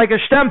that was like a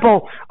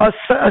stempel, a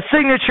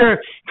signature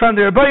from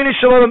the Rebbeinu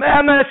Shalom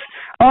MS.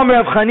 Amr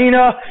of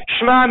Chanina,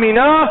 Shma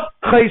Mina,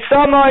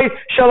 Chaysamai,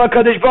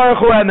 Shalakadosh Baruch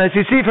Hu MS.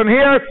 You see from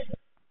here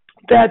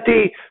that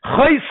the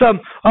Chaysam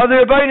of the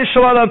Rebbeinu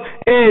Shalom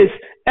is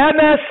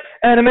MS,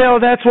 and a male,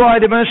 that's why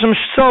the Rebbeinu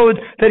showed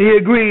that he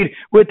agreed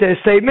with their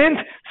statement.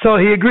 So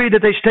he agreed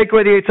that they should take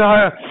away the Yetzer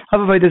Hara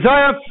of a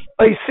desire.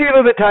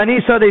 Isiru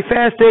v'tanisa, they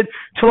fasted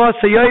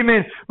Tolasa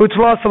Yomin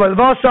u'Tolasa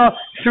Lalvasa,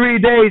 3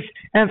 days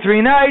and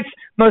 3 nights.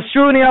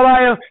 Masruni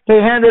Alayah,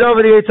 they handed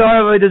over the Yetzer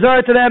Hara of a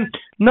desire to them.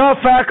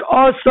 Nafak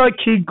Asa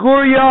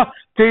Kiguria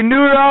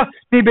Denura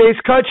Nibeis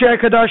Kacher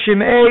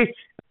Kadashim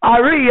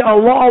Ari, a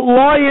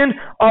lion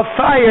of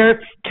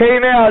fire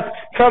came out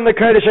from the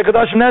Kodesh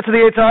HaKadoshim. That's what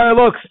the Yetzer Hara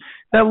looks.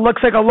 That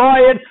looks like a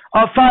lion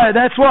of fire.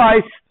 That's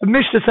why the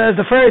Mishnah says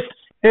the first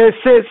is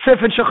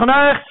Sif and Shulchan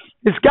Aruch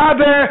is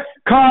Gaber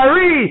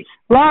Kari.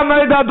 When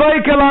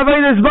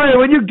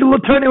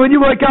you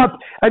wake up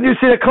and you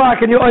see the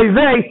clock and you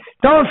oivei,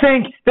 don't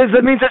think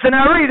that means it's an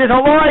Ari. There's a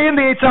lion.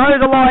 The Yetzer Hara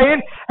is a lion,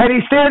 and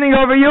he's standing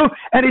over you,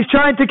 and he's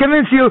trying to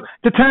convince you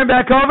to turn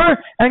back over,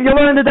 and you'll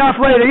learn the daf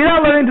later. You're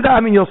not learning the daf. I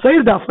mean, you'll say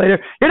the daf later.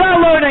 You're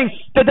not learning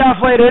the daf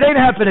later. It ain't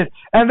happening.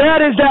 And that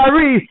is the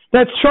Ari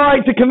that's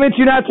trying to convince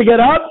you not to get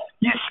up.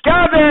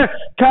 Yiskaber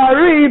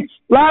Kari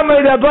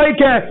Lamay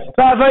Daboike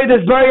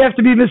Bavaydas Bar. You have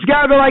to be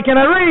misgaber like an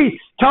Ari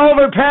to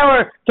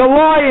overpower the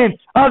lion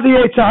of the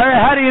Yetzer Hara.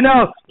 How do you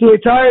know the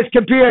Yetzer Hara is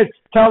compared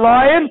to a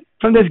lion?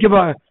 From this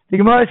Gemara. The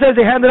Gemara says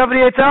they handed over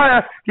the Yetzer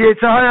Hara. The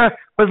Yetzer Hara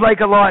was like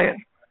a lion.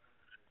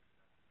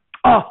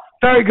 Oh,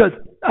 very good.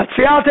 Why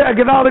did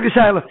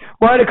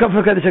it come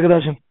from Kodesh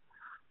HaKadoshim?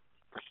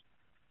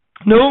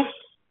 No?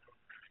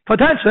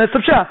 Potential, that's the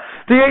pshat.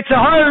 The Yetzer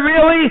Hara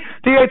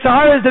the Yetzer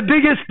Hara is the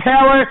biggest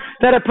power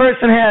that a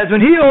person has.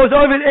 When he was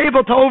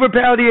able to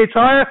overpower the Yetzer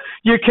Hara,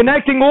 you're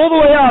connecting all the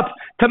way up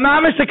to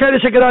Mamish the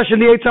Kodesh HaKadoshim.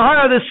 The Yetzer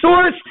Hara, the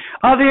source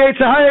of the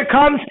Yetzer Hara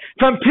comes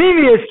from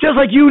Pnimius, just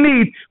like you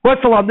need.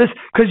 What's the lumdus?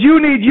 Because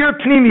you need your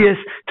Pnimius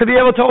to be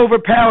able to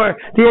overpower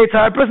the Yetzer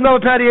Hara. A person to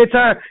overpower the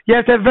Yetzer Hara, you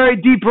have to have very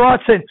deep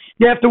rotzen.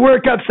 You have to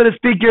work up, so to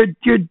speak, the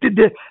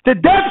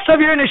depths of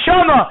your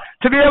neshama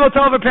to be able to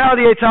overpower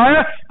the Yetzer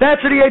Hara.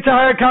 That's where the Yetzer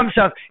Hara comes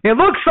from. It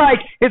looks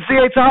like it's the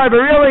Yetzer Hara, but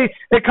really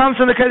it comes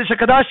from the Kodesh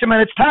HaKadoshim,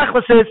 and its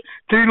tachlis is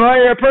to be more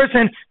a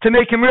person to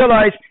make him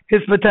realize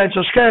his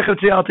potential. Shkech of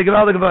Tziyal, to give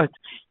all the Gevot.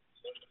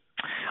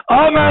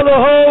 Amar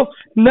Loho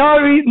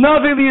Navi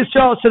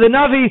Yisrael. So the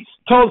Navi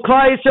told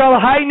Klal Yisrael,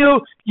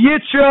 Hainu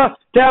Yitra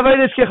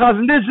De'avedes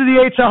Kechazim. This is the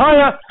Yetzer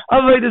Hara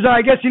of a desire.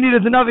 I guess you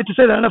needed the Navi to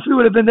say that. And if we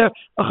would have been there,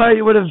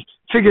 you would have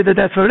figured that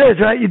that's what it is,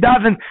 right? You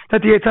daven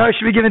that the Yetzer Hara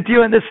should be given to you,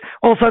 and this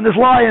all of a sudden this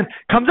lion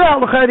comes out.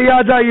 The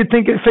odds are you'd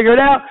think it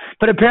figured it out,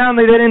 but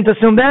apparently they didn't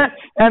assume that.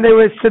 And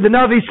so the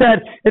Navi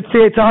said it's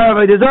the Yetzer Hara of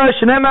a desire.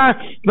 Shenemar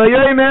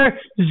Vayomer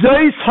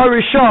Zois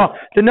Harisha.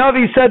 The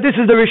Navi said this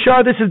is the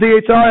Risha. This is the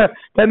Yetzer Hara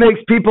that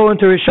makes people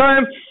into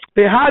Rishaim.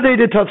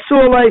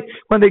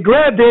 When they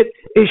grabbed it,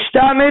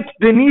 ishtamit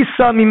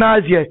benisa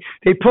mimazye.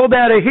 They pulled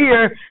out a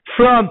hair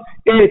from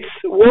its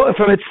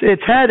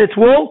head, its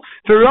wool.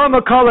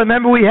 Verama kala.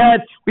 Remember we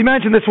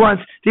mentioned this once.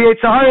 The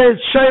Yetzer Hara is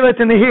shaylet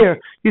in the hair.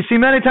 You see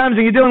many times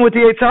when you're dealing with the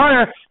Yetzer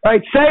Hara,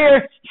 right?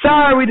 Sayer,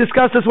 Sar. We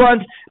discussed this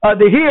once.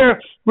 The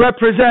hair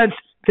represents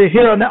the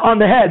hair on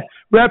the head.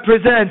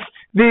 Represents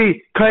the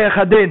koyach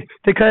hadin.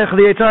 The koyach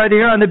the Yetzer Hara. The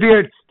hair on the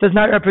beard does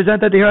not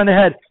represent that. The hair on the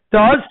head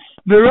does.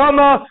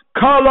 Virama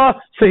Kala,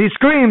 so he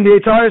screamed, the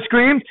Yetzer Hara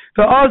screamed,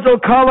 the Azul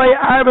Kala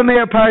Arba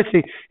Meir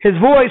Parsi. His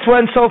voice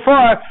went so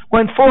far,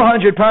 went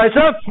 400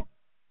 parsa.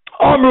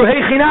 Amru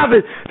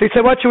Heichinavid. They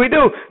said, what should we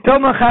do?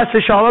 Dilma Chas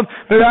Shalom,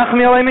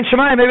 Virachmi Alay Min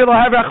Shemayim. Maybe they'll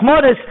have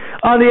Rachmanis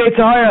on the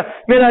Yetzer Hara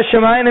Min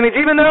Shemayim. That means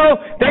even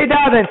though they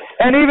daven,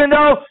 and even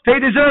though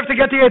they deserve to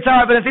get the Yetzer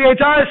Hara, but if the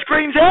Yetzer Hara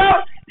screams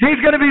out, he's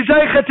going to be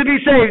zeichet to be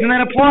saved, and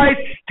that applies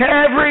to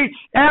every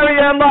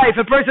area in life.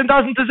 A person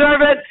doesn't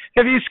deserve it.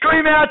 If you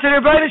scream out to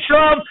the Rebbeinu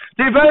Shalom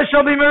be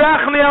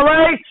merachmi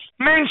alei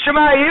min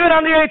shemai, even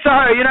on the Yetzer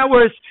Hara, you're not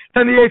worse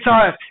than the Yetzer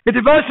Hara. If the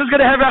Rebbeinu is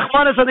going to have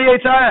rachmanis on the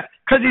Yetzer Hara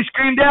because he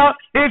screamed out,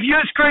 if you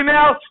scream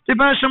out, the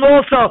Rebbeinu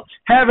will also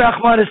have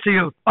rachmanis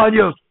on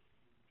you.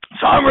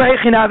 So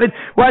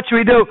what should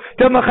we do?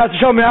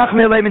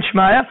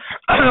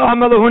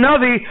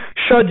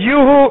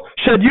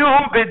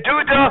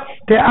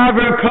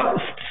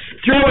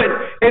 Threw it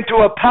into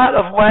a pot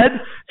of lead.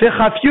 The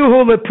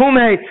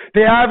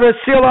Avra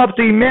seal up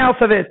the mouth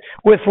of it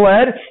with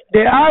lead.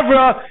 The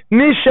Avra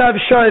mishav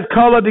shad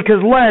kala,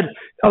 because lead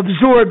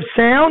absorb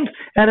sound,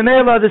 and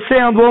the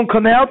sound won't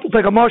come out. It's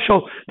like a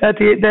mushal that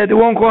it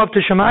won't go up to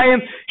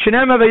Shemayim.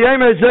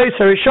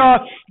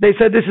 They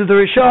said this is the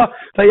Risha.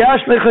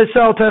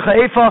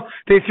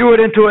 They threw it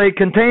into a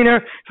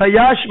container.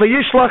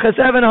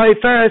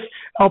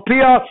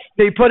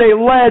 They put a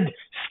lead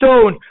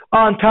stone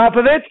on top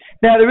of it.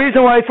 Now the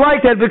reason why it's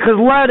like that because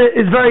lead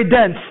is very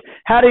dense.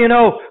 How do you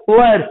know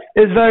lead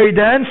is very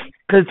dense?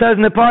 Because it says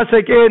in the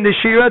pasuk in the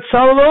Shirat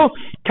Solo,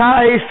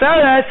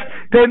 Ka'eferes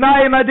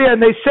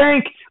and they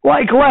sank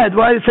like lead.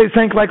 Why did it say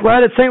sank like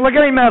lead? It sank like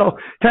any metal.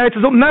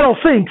 Metal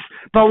sinks,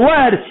 but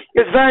lead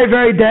is very,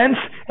 very dense,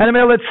 and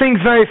it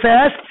sinks very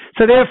fast.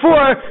 So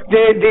therefore,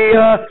 the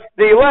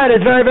lead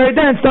is very, very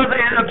dense. Doesn't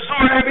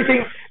absorb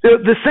everything.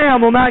 The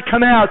sound will not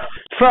come out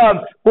from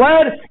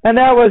lead, and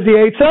that was the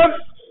Eitzah.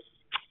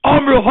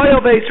 Amru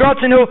hoyel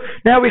ve'isratzinu.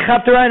 Now we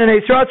have to write an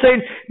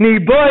Eisratzin.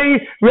 Niboi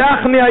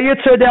rachmi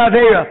ayitzer de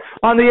Aveira.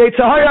 On the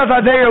Yitzhahara of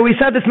Aveira, we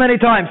said this many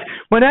times.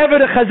 Whenever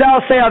the Chazal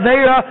say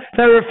Aveira,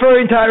 they're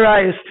referring to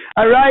Arayas.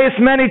 Arayas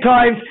many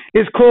times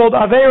is called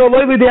Aveira.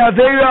 Loyli de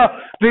Aveira.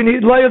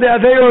 Loyli de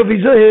Aveira.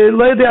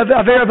 Loyli de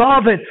Aveira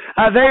v'avin.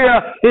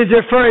 Aveira is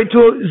referring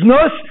to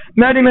Znus.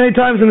 Many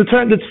times in the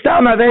term that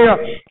Stam Aveira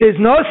is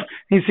Nus.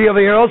 You see over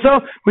here also,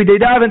 we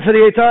dedaven for the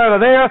Yitzhahara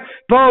of Aveira.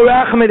 Bo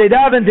rachmi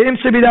dedaven to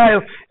Imsa Bidayu.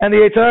 And the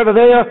Yitzhahara of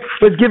Aveira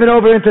was given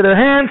over into their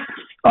hands.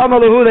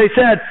 Amalahu, they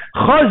said,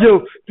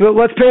 Chazu,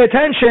 let's pay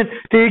attention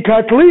to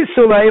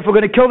Ikatlisule, if we're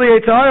going to kill the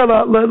Yitzhahara,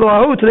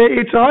 Lahu, to the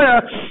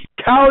Yitzhahara,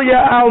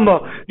 Kalya Alma.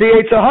 The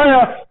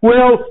Yitzhahara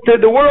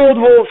the world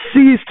will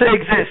cease to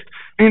exist.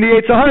 And the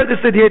Yitzhahara, this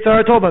is the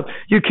Yitzhahara told them,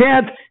 you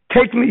can't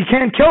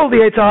kill the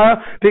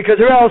Yitzhahara because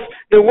or else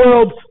the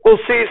world will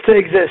cease to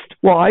exist.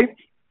 Why?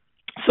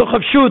 So they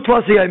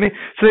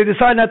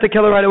decided not to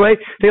kill her right away.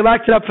 They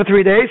locked it up for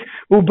 3 days.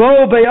 They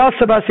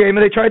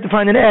tried to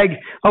find an egg,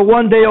 a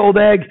 1-day-old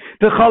egg.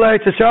 There were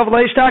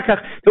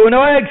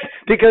no eggs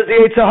because the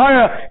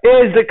Yitzhahara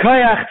is the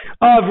kayach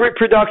of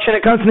reproduction.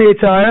 It comes from the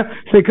Yitzhahara,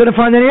 so they couldn't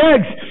find any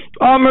eggs.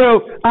 So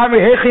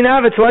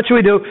what should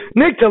we do?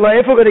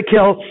 If we're going to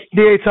kill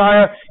the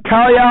Yitzhahara,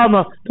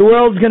 the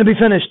world's going to be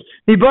finished.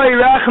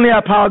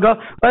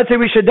 Let's say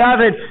we should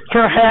daven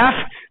for half.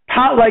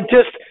 Like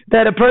just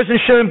that a person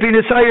shouldn't be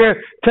nisayir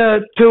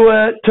to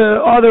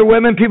other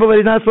women, people that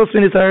he's not supposed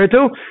to be nisayir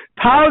to.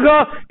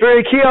 Palga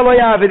berikia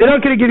loyavi. They're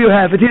not going to give you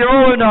half. It's either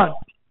all or none.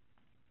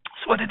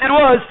 So what they did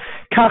was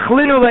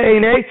kachlinu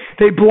le'ene.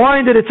 They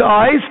blinded its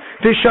eyes.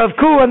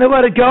 Vishavku, and they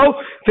let it go.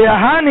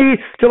 V'ahani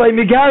to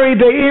migari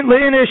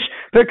le'inish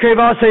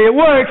v'krevase. It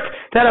worked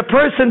that a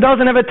person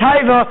doesn't have a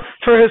taiva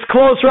for his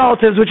close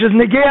relatives, which is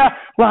negea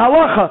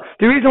lahalacha.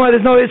 The reason why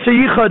there's no issa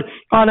yichud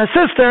on a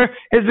sister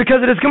is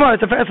because it is gemara.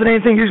 It's a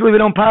fascinating thing. Usually we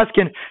don't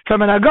paskin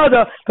from an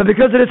agada, but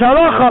because it is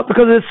halacha,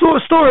 because of the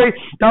story,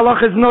 the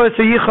halacha is no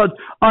issa yichud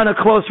on a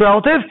close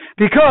relative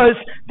because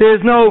there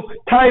is no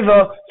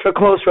taiva for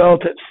close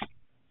relatives.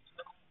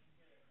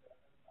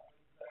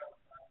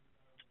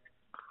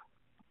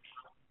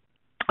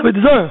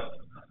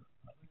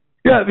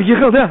 Yeah, that's a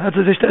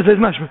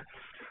mashma.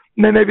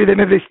 Maybe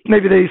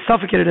they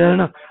suffocated it. I don't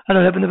know. I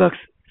don't have in the box.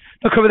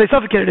 No, they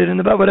suffocated it in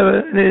the box. Whatever.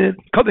 It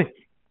could be.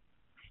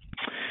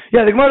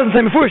 Yeah, the Gemara doesn't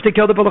say before they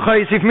killed it, but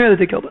you see from here that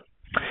they killed it.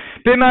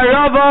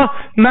 B'Marava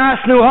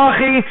Masnu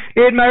Hachi.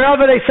 In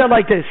Marava they said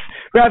like this.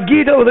 Rav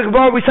Gidol, the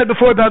Gemara we said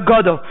before about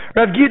Gadol.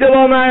 Rav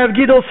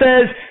Gidol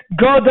says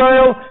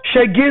Gadol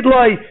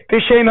Shegidloi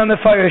B'Shem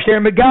HaMefarish. They're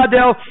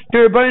Megadel,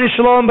 they're Rebbeinu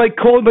Shalom by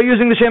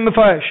using the Shem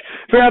Mefarish.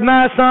 For Rav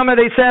Masnama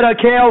they said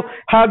Hakel,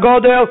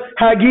 HaGadol,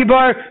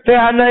 HaGibar,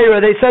 VeHaneira.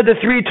 They said the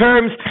 3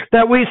 terms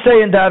that we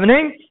say in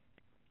davening.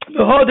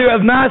 The holder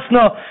of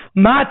Masna,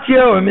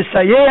 Matya or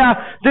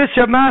Misayea, this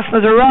Rav Masna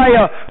is a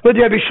raya with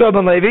Rabbi Shua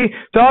ben Levi.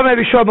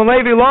 Rabbi Shua ben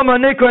Levi, Lama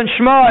Nikra and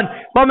Shman,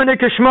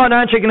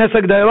 Anshe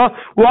Knesset Gdela.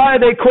 Why are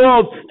they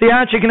called the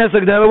Anshe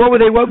Knesset Gdela?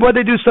 What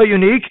they do so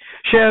unique?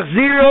 Sheikh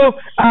Zero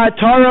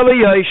Atara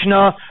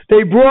Liyaishna.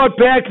 They brought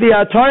back the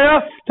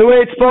Atara the way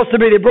it's supposed to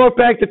be. They brought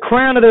back the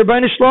crown of the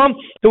Rebbeinu Shalom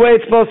the way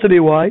it's supposed to be.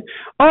 Why?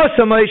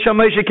 Also,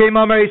 Moshe came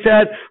on and he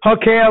said,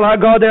 Hakel,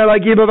 HaGadel,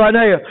 HaGibar,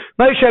 HaNeir.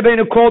 Moshe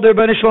Rabbeinu called the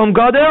Rebbeinu Shalom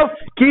Gadel,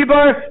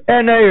 Gibar,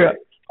 and Neir.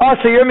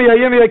 Also,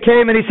 Yirmiyah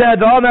came and he said,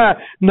 the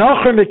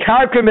Nachrim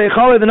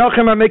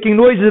are making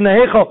noises in the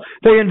Hechel.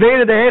 They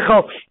invaded the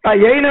Hechel.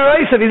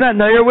 He's not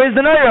Neir. Where's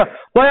the Neir?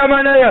 Why am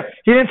I Neir?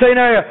 He didn't say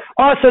Neir.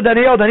 Also,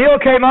 Daniel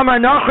came, Amar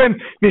Nachrim,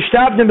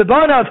 Mishtabdim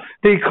Bebanav.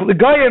 The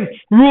Goyim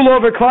rule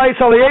over Klai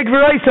Saliyeg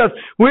V'Reisav.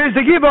 Where's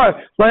the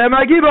Gibar? Why am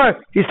I Gibar?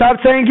 He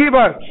stopped saying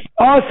Gibar.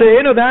 Also,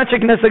 the Anshe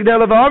Knesset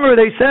Gdela V'Amar,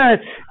 they said,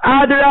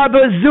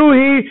 Adarabba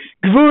Zuhi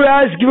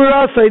Gvuras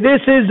Gvurasai.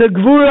 This is the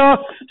Gvura,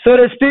 so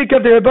to speak,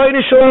 of the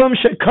Rebbeinu Shalom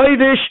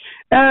Shekaivish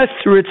Es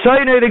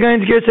Ritzayne. The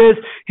Gaon says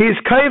he's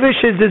Kaivish,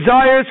 his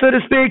desire, so to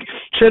speak.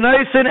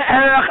 Shenoisen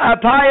Erech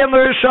Apayim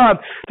L'Risham.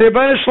 The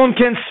Rebbeinu Shalom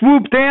can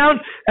swoop down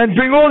and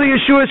bring all the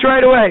Yeshuas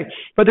right away.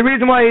 But the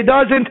reason why he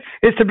doesn't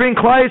is to bring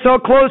Klai so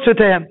closer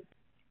to him.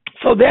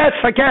 So that's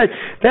fakir.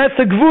 That's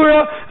the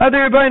gvura of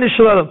the Rebbeinu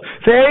Shalom.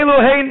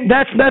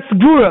 That's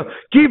gvura.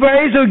 Gibar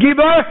ezu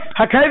gibar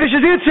hakayvish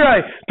is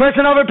yitzray.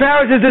 Person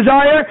overpowers his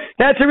desire.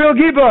 That's a real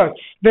gibar.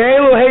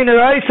 Ve'elu hein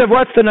of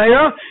what's the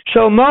naira?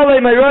 Shal malay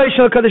mayroy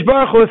shal kadosh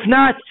baruch Hu. If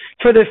not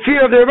for the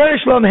fear of the Rebbeinu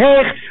Shalom,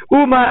 hech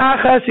uma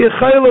achas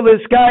yichaylu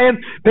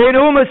l'skayim. Bein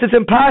umas, it's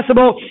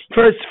impossible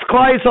for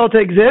Klal Yisrael to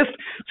exist.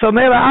 So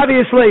Mela,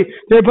 obviously,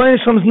 the Rebbeinu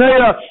Shalom's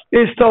naira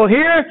is still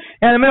here,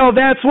 and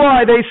that's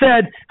why they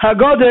said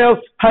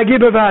Hagodel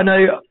Hagibar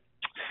V'Hanaya.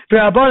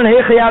 How could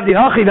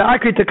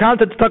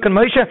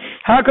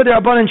the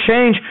Rabbanan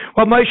change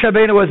what Moshe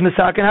Rabbeinu was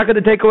misakin? How could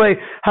they take away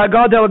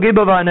Hagadol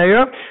Gibar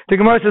V'Hanaya? The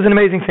Gemara says an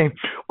amazing thing. If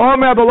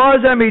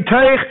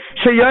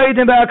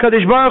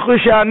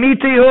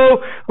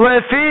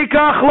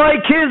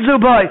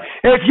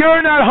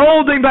you're not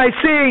holding by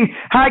seeing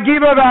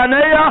Hagibar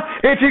V'Hanaya,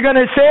 if you're going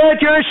to say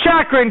it, you're a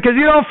shakran because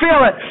you don't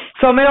feel it.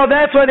 So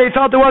that's why they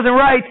felt it wasn't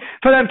right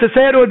for them to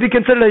say it. It would be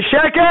considered a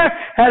sheker.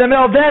 And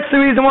that's the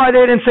reason why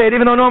they didn't say it,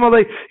 even though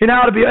normally you're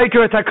not allowed to be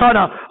Eiker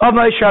Takana of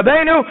Moshe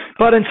Rabbeinu,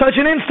 but in such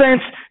an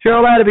instance, you're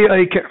allowed to be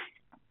Eiker.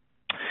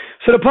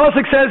 So the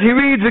pasuk says he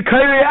reads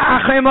V'Kairi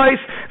Achemais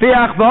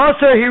V'Ach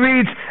Ba'aser. He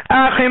reads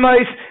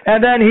Achemais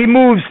and then he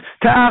moves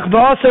to Ach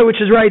Ba'aser,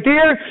 which is right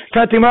there.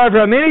 Katimar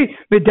V'Ramini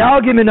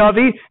Medalgim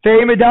Minavi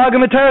Ve'im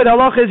Medalgim Atayr. The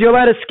halach is you're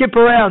allowed to skip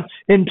around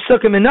in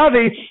Psukim and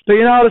Navi, but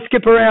you're not allowed to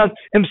skip around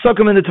in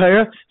Psukim in the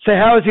Torah. So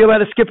how is he allowed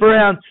to skip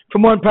around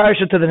from one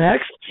parasha to the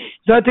next?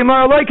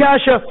 Zatimar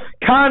Loikasha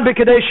Kan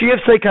B'Kadesh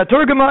Yifsei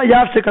Katurgaman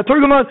Yafsei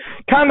Katurgaman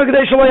Kan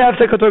B'Kadesh Lo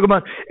Yafsei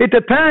Katurgaman. It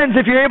depends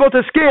if you're able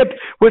to skip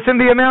within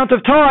the amount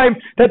of time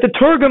that the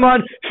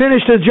Turgaman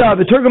finished his job.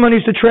 The Turgaman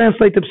used to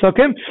translate the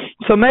Psukim.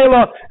 So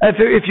Mela,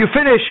 if you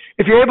finish,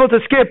 if you're able to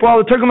skip while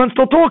the Turgaman's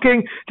still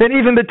talking, then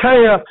even the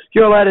Torah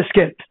you're allowed to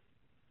skip.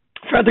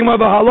 For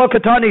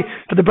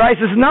the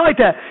Bryce is not like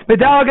that.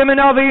 Medalgim and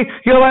Navi,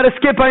 you're allowed to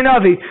skip by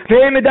Navi.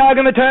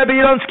 Medalgim and Torah, but you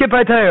don't skip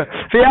by Torah.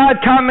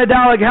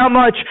 How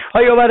much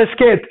are you allowed to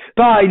skip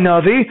by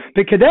Navi?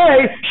 Because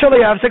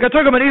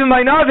even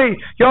by Navi,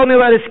 you're only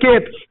allowed to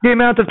skip the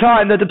amount of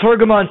time that the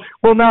Turgaman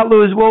will not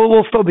lose,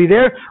 will still be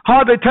there.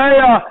 But the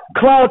Torah,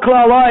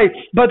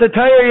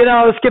 you're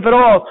not allowed to skip at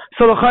all.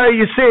 So the Chayah,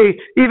 you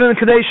see, even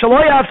Kadesh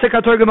Shaloi Yafsek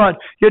HaTurgaman,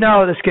 you're not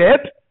allowed to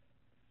skip.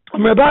 If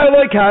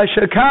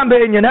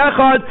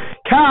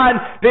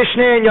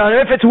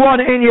it's one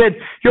inyan,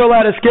 you're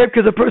allowed to skip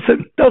because a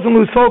person doesn't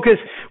lose focus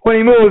when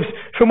he moves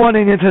from one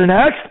inyan to the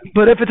next.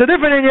 But if it's a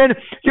different inyan,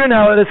 you're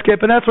not allowed to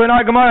skip. And that's why in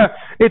our Gemara,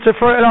 in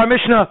our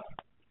Mishnah,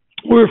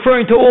 we're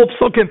referring to all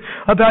psukim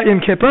about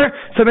Yom Kippur.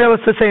 So Mela,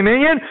 it's the same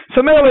inyan.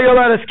 So Mela, you're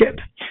allowed to skip.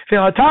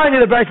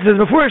 The Bryce says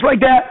before it's like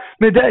that.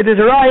 There's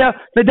a raya.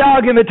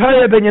 Medalgim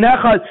v'Torah ben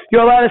Yanechad.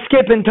 You're allowed to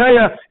skip in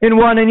Torah in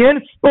one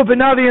inyan. Upen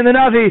Navi in the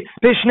Navi.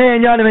 Vishnei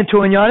inyanim in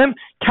two inyanim.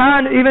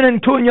 Can even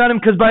in two inyanim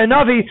because by a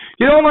Navi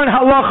you don't learn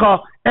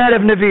halacha out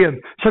of Nevi'im.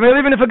 So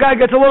even if a guy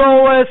gets a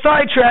little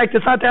sidetracked,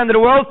 it's not the end of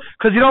the world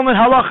because you don't learn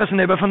halachas in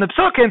there. But from the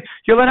psukim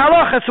you learn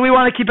halachas. So we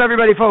want to keep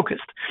everybody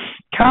focused.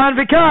 Kan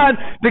v'kan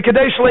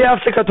v'kadesh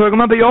leyafsek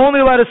haturgaman. But you're only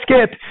allowed to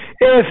skip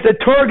if the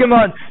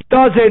turgaman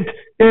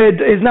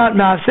is not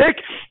mafsik.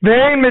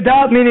 Ve'ein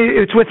medal, meaning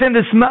it's within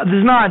the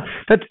zman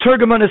that the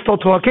turgaman is still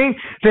talking.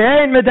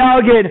 Ve'ein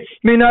medalgin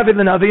minavi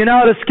l'navi. You're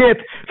not allowed to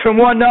skip from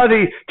one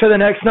navi to the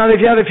next navi.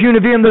 If you have a few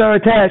nevi'im that are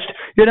attached,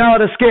 you're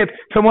not allowed to skip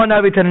from one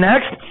navi to the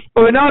next.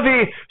 Or a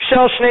navi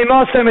shel shnei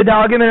maser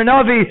medalgim, and a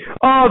navi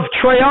of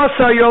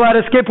Treyasa you're allowed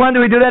to skip. When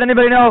do we do that?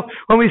 Anybody know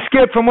when we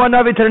skip from one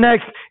navi to the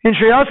next in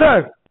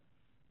Treyasa?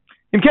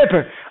 Yom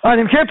Kippur. On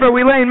Yom Kippur,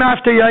 we lay in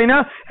Mafta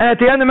Yaina, and at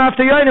the end of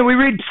Mafta Yaina, we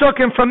read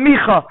Psukim from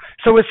Micha.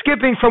 So we're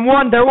skipping from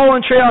one, they're all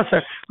in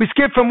Treyasa. We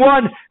skip from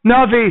one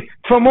Navi,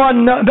 Bez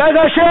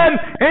Hashem,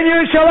 in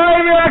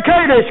Yerushalayim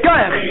Yerakodesh,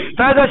 Gayach.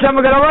 Bez Hashem,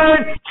 we're going to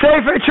learn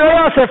Sefer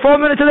Treyasa, 4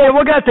 minutes a day,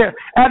 we'll get there.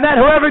 And then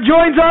whoever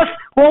joins us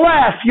will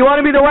laugh. You want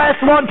to be the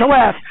last one to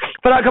laugh.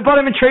 But I can put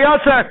him in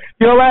Treyasa,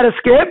 you're allowed to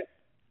skip.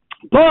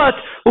 But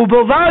you're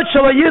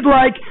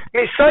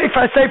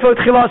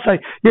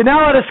now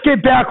allowed to skip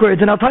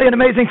backwards, and I'll tell you an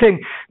amazing thing.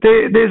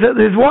 There's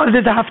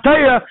a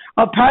haftarah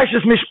of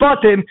Parshas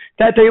Mishpatim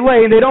that they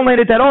lay, and they don't lay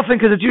it that often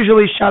because it's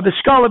usually Shabbos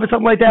Shkolem or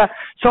something like that.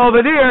 So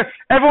over there,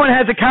 everyone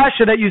has a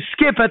kasha that you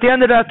skip at the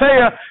end of the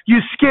haftarah.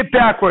 You skip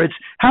backwards.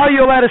 How are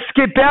you allowed to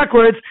skip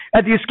backwards?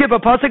 You skip a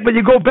pasuk, but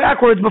you go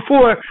backwards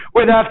before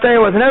where the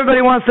haftarah was, and everybody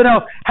wants to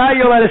know how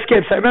you're allowed to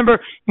skip. So I remember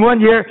one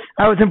year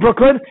I was in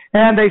Brooklyn,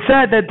 and they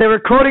said that they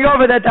were quoting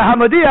over that the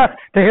Hamadiyah,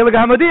 the Hilig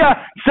Hamadiyah,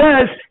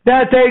 says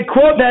that they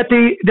quote that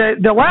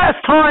the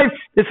last time,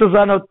 this was,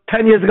 I don't know,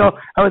 10 years ago,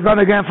 I was by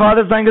my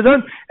grandfather's,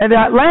 and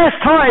that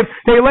last time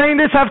they laying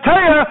this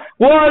haftarah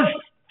was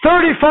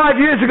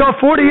 35 years ago,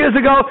 40 years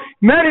ago,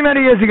 many,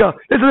 many years ago.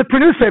 This is a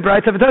newspaper,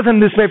 right? So if it doesn't have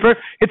a newspaper,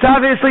 it's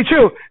obviously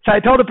true. So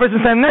I told the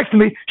person standing next to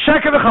me,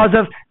 Sheker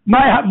v'chazav,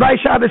 my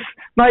Shabbos,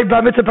 my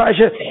Bar Mitzvah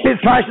Parsha is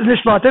Parshas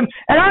Mishpatim,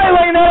 and I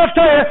lay that off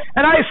Torah,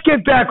 and I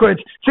skip backwards.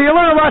 So you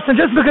learn a lesson,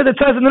 just because it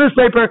says in the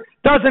newspaper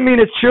doesn't mean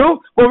it's true.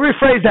 We'll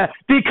rephrase that.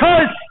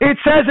 Because it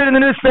says it in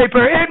the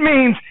newspaper, it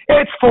means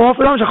it's false.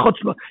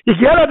 You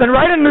get up and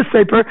write in the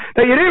newspaper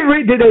that you didn't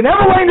read, they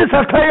never learned this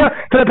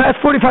Haftarah for the past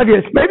 45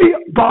 years. Maybe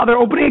bother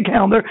opening a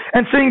calendar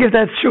and seeing if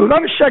that's true.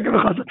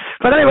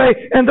 But anyway,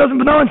 and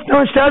no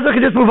one shares it, you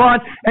can just move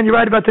on, and you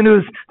write about the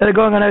news that are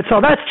going on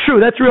outside. That's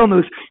true. That's real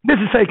news. This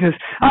is fake news.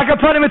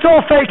 Akapanim, it's all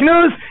fake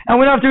news, and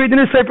we don't have to read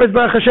the newspapers,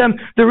 Baruch Hashem.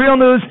 The real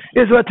news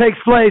is what takes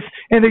place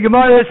in the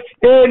Gemaras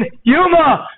in Yoma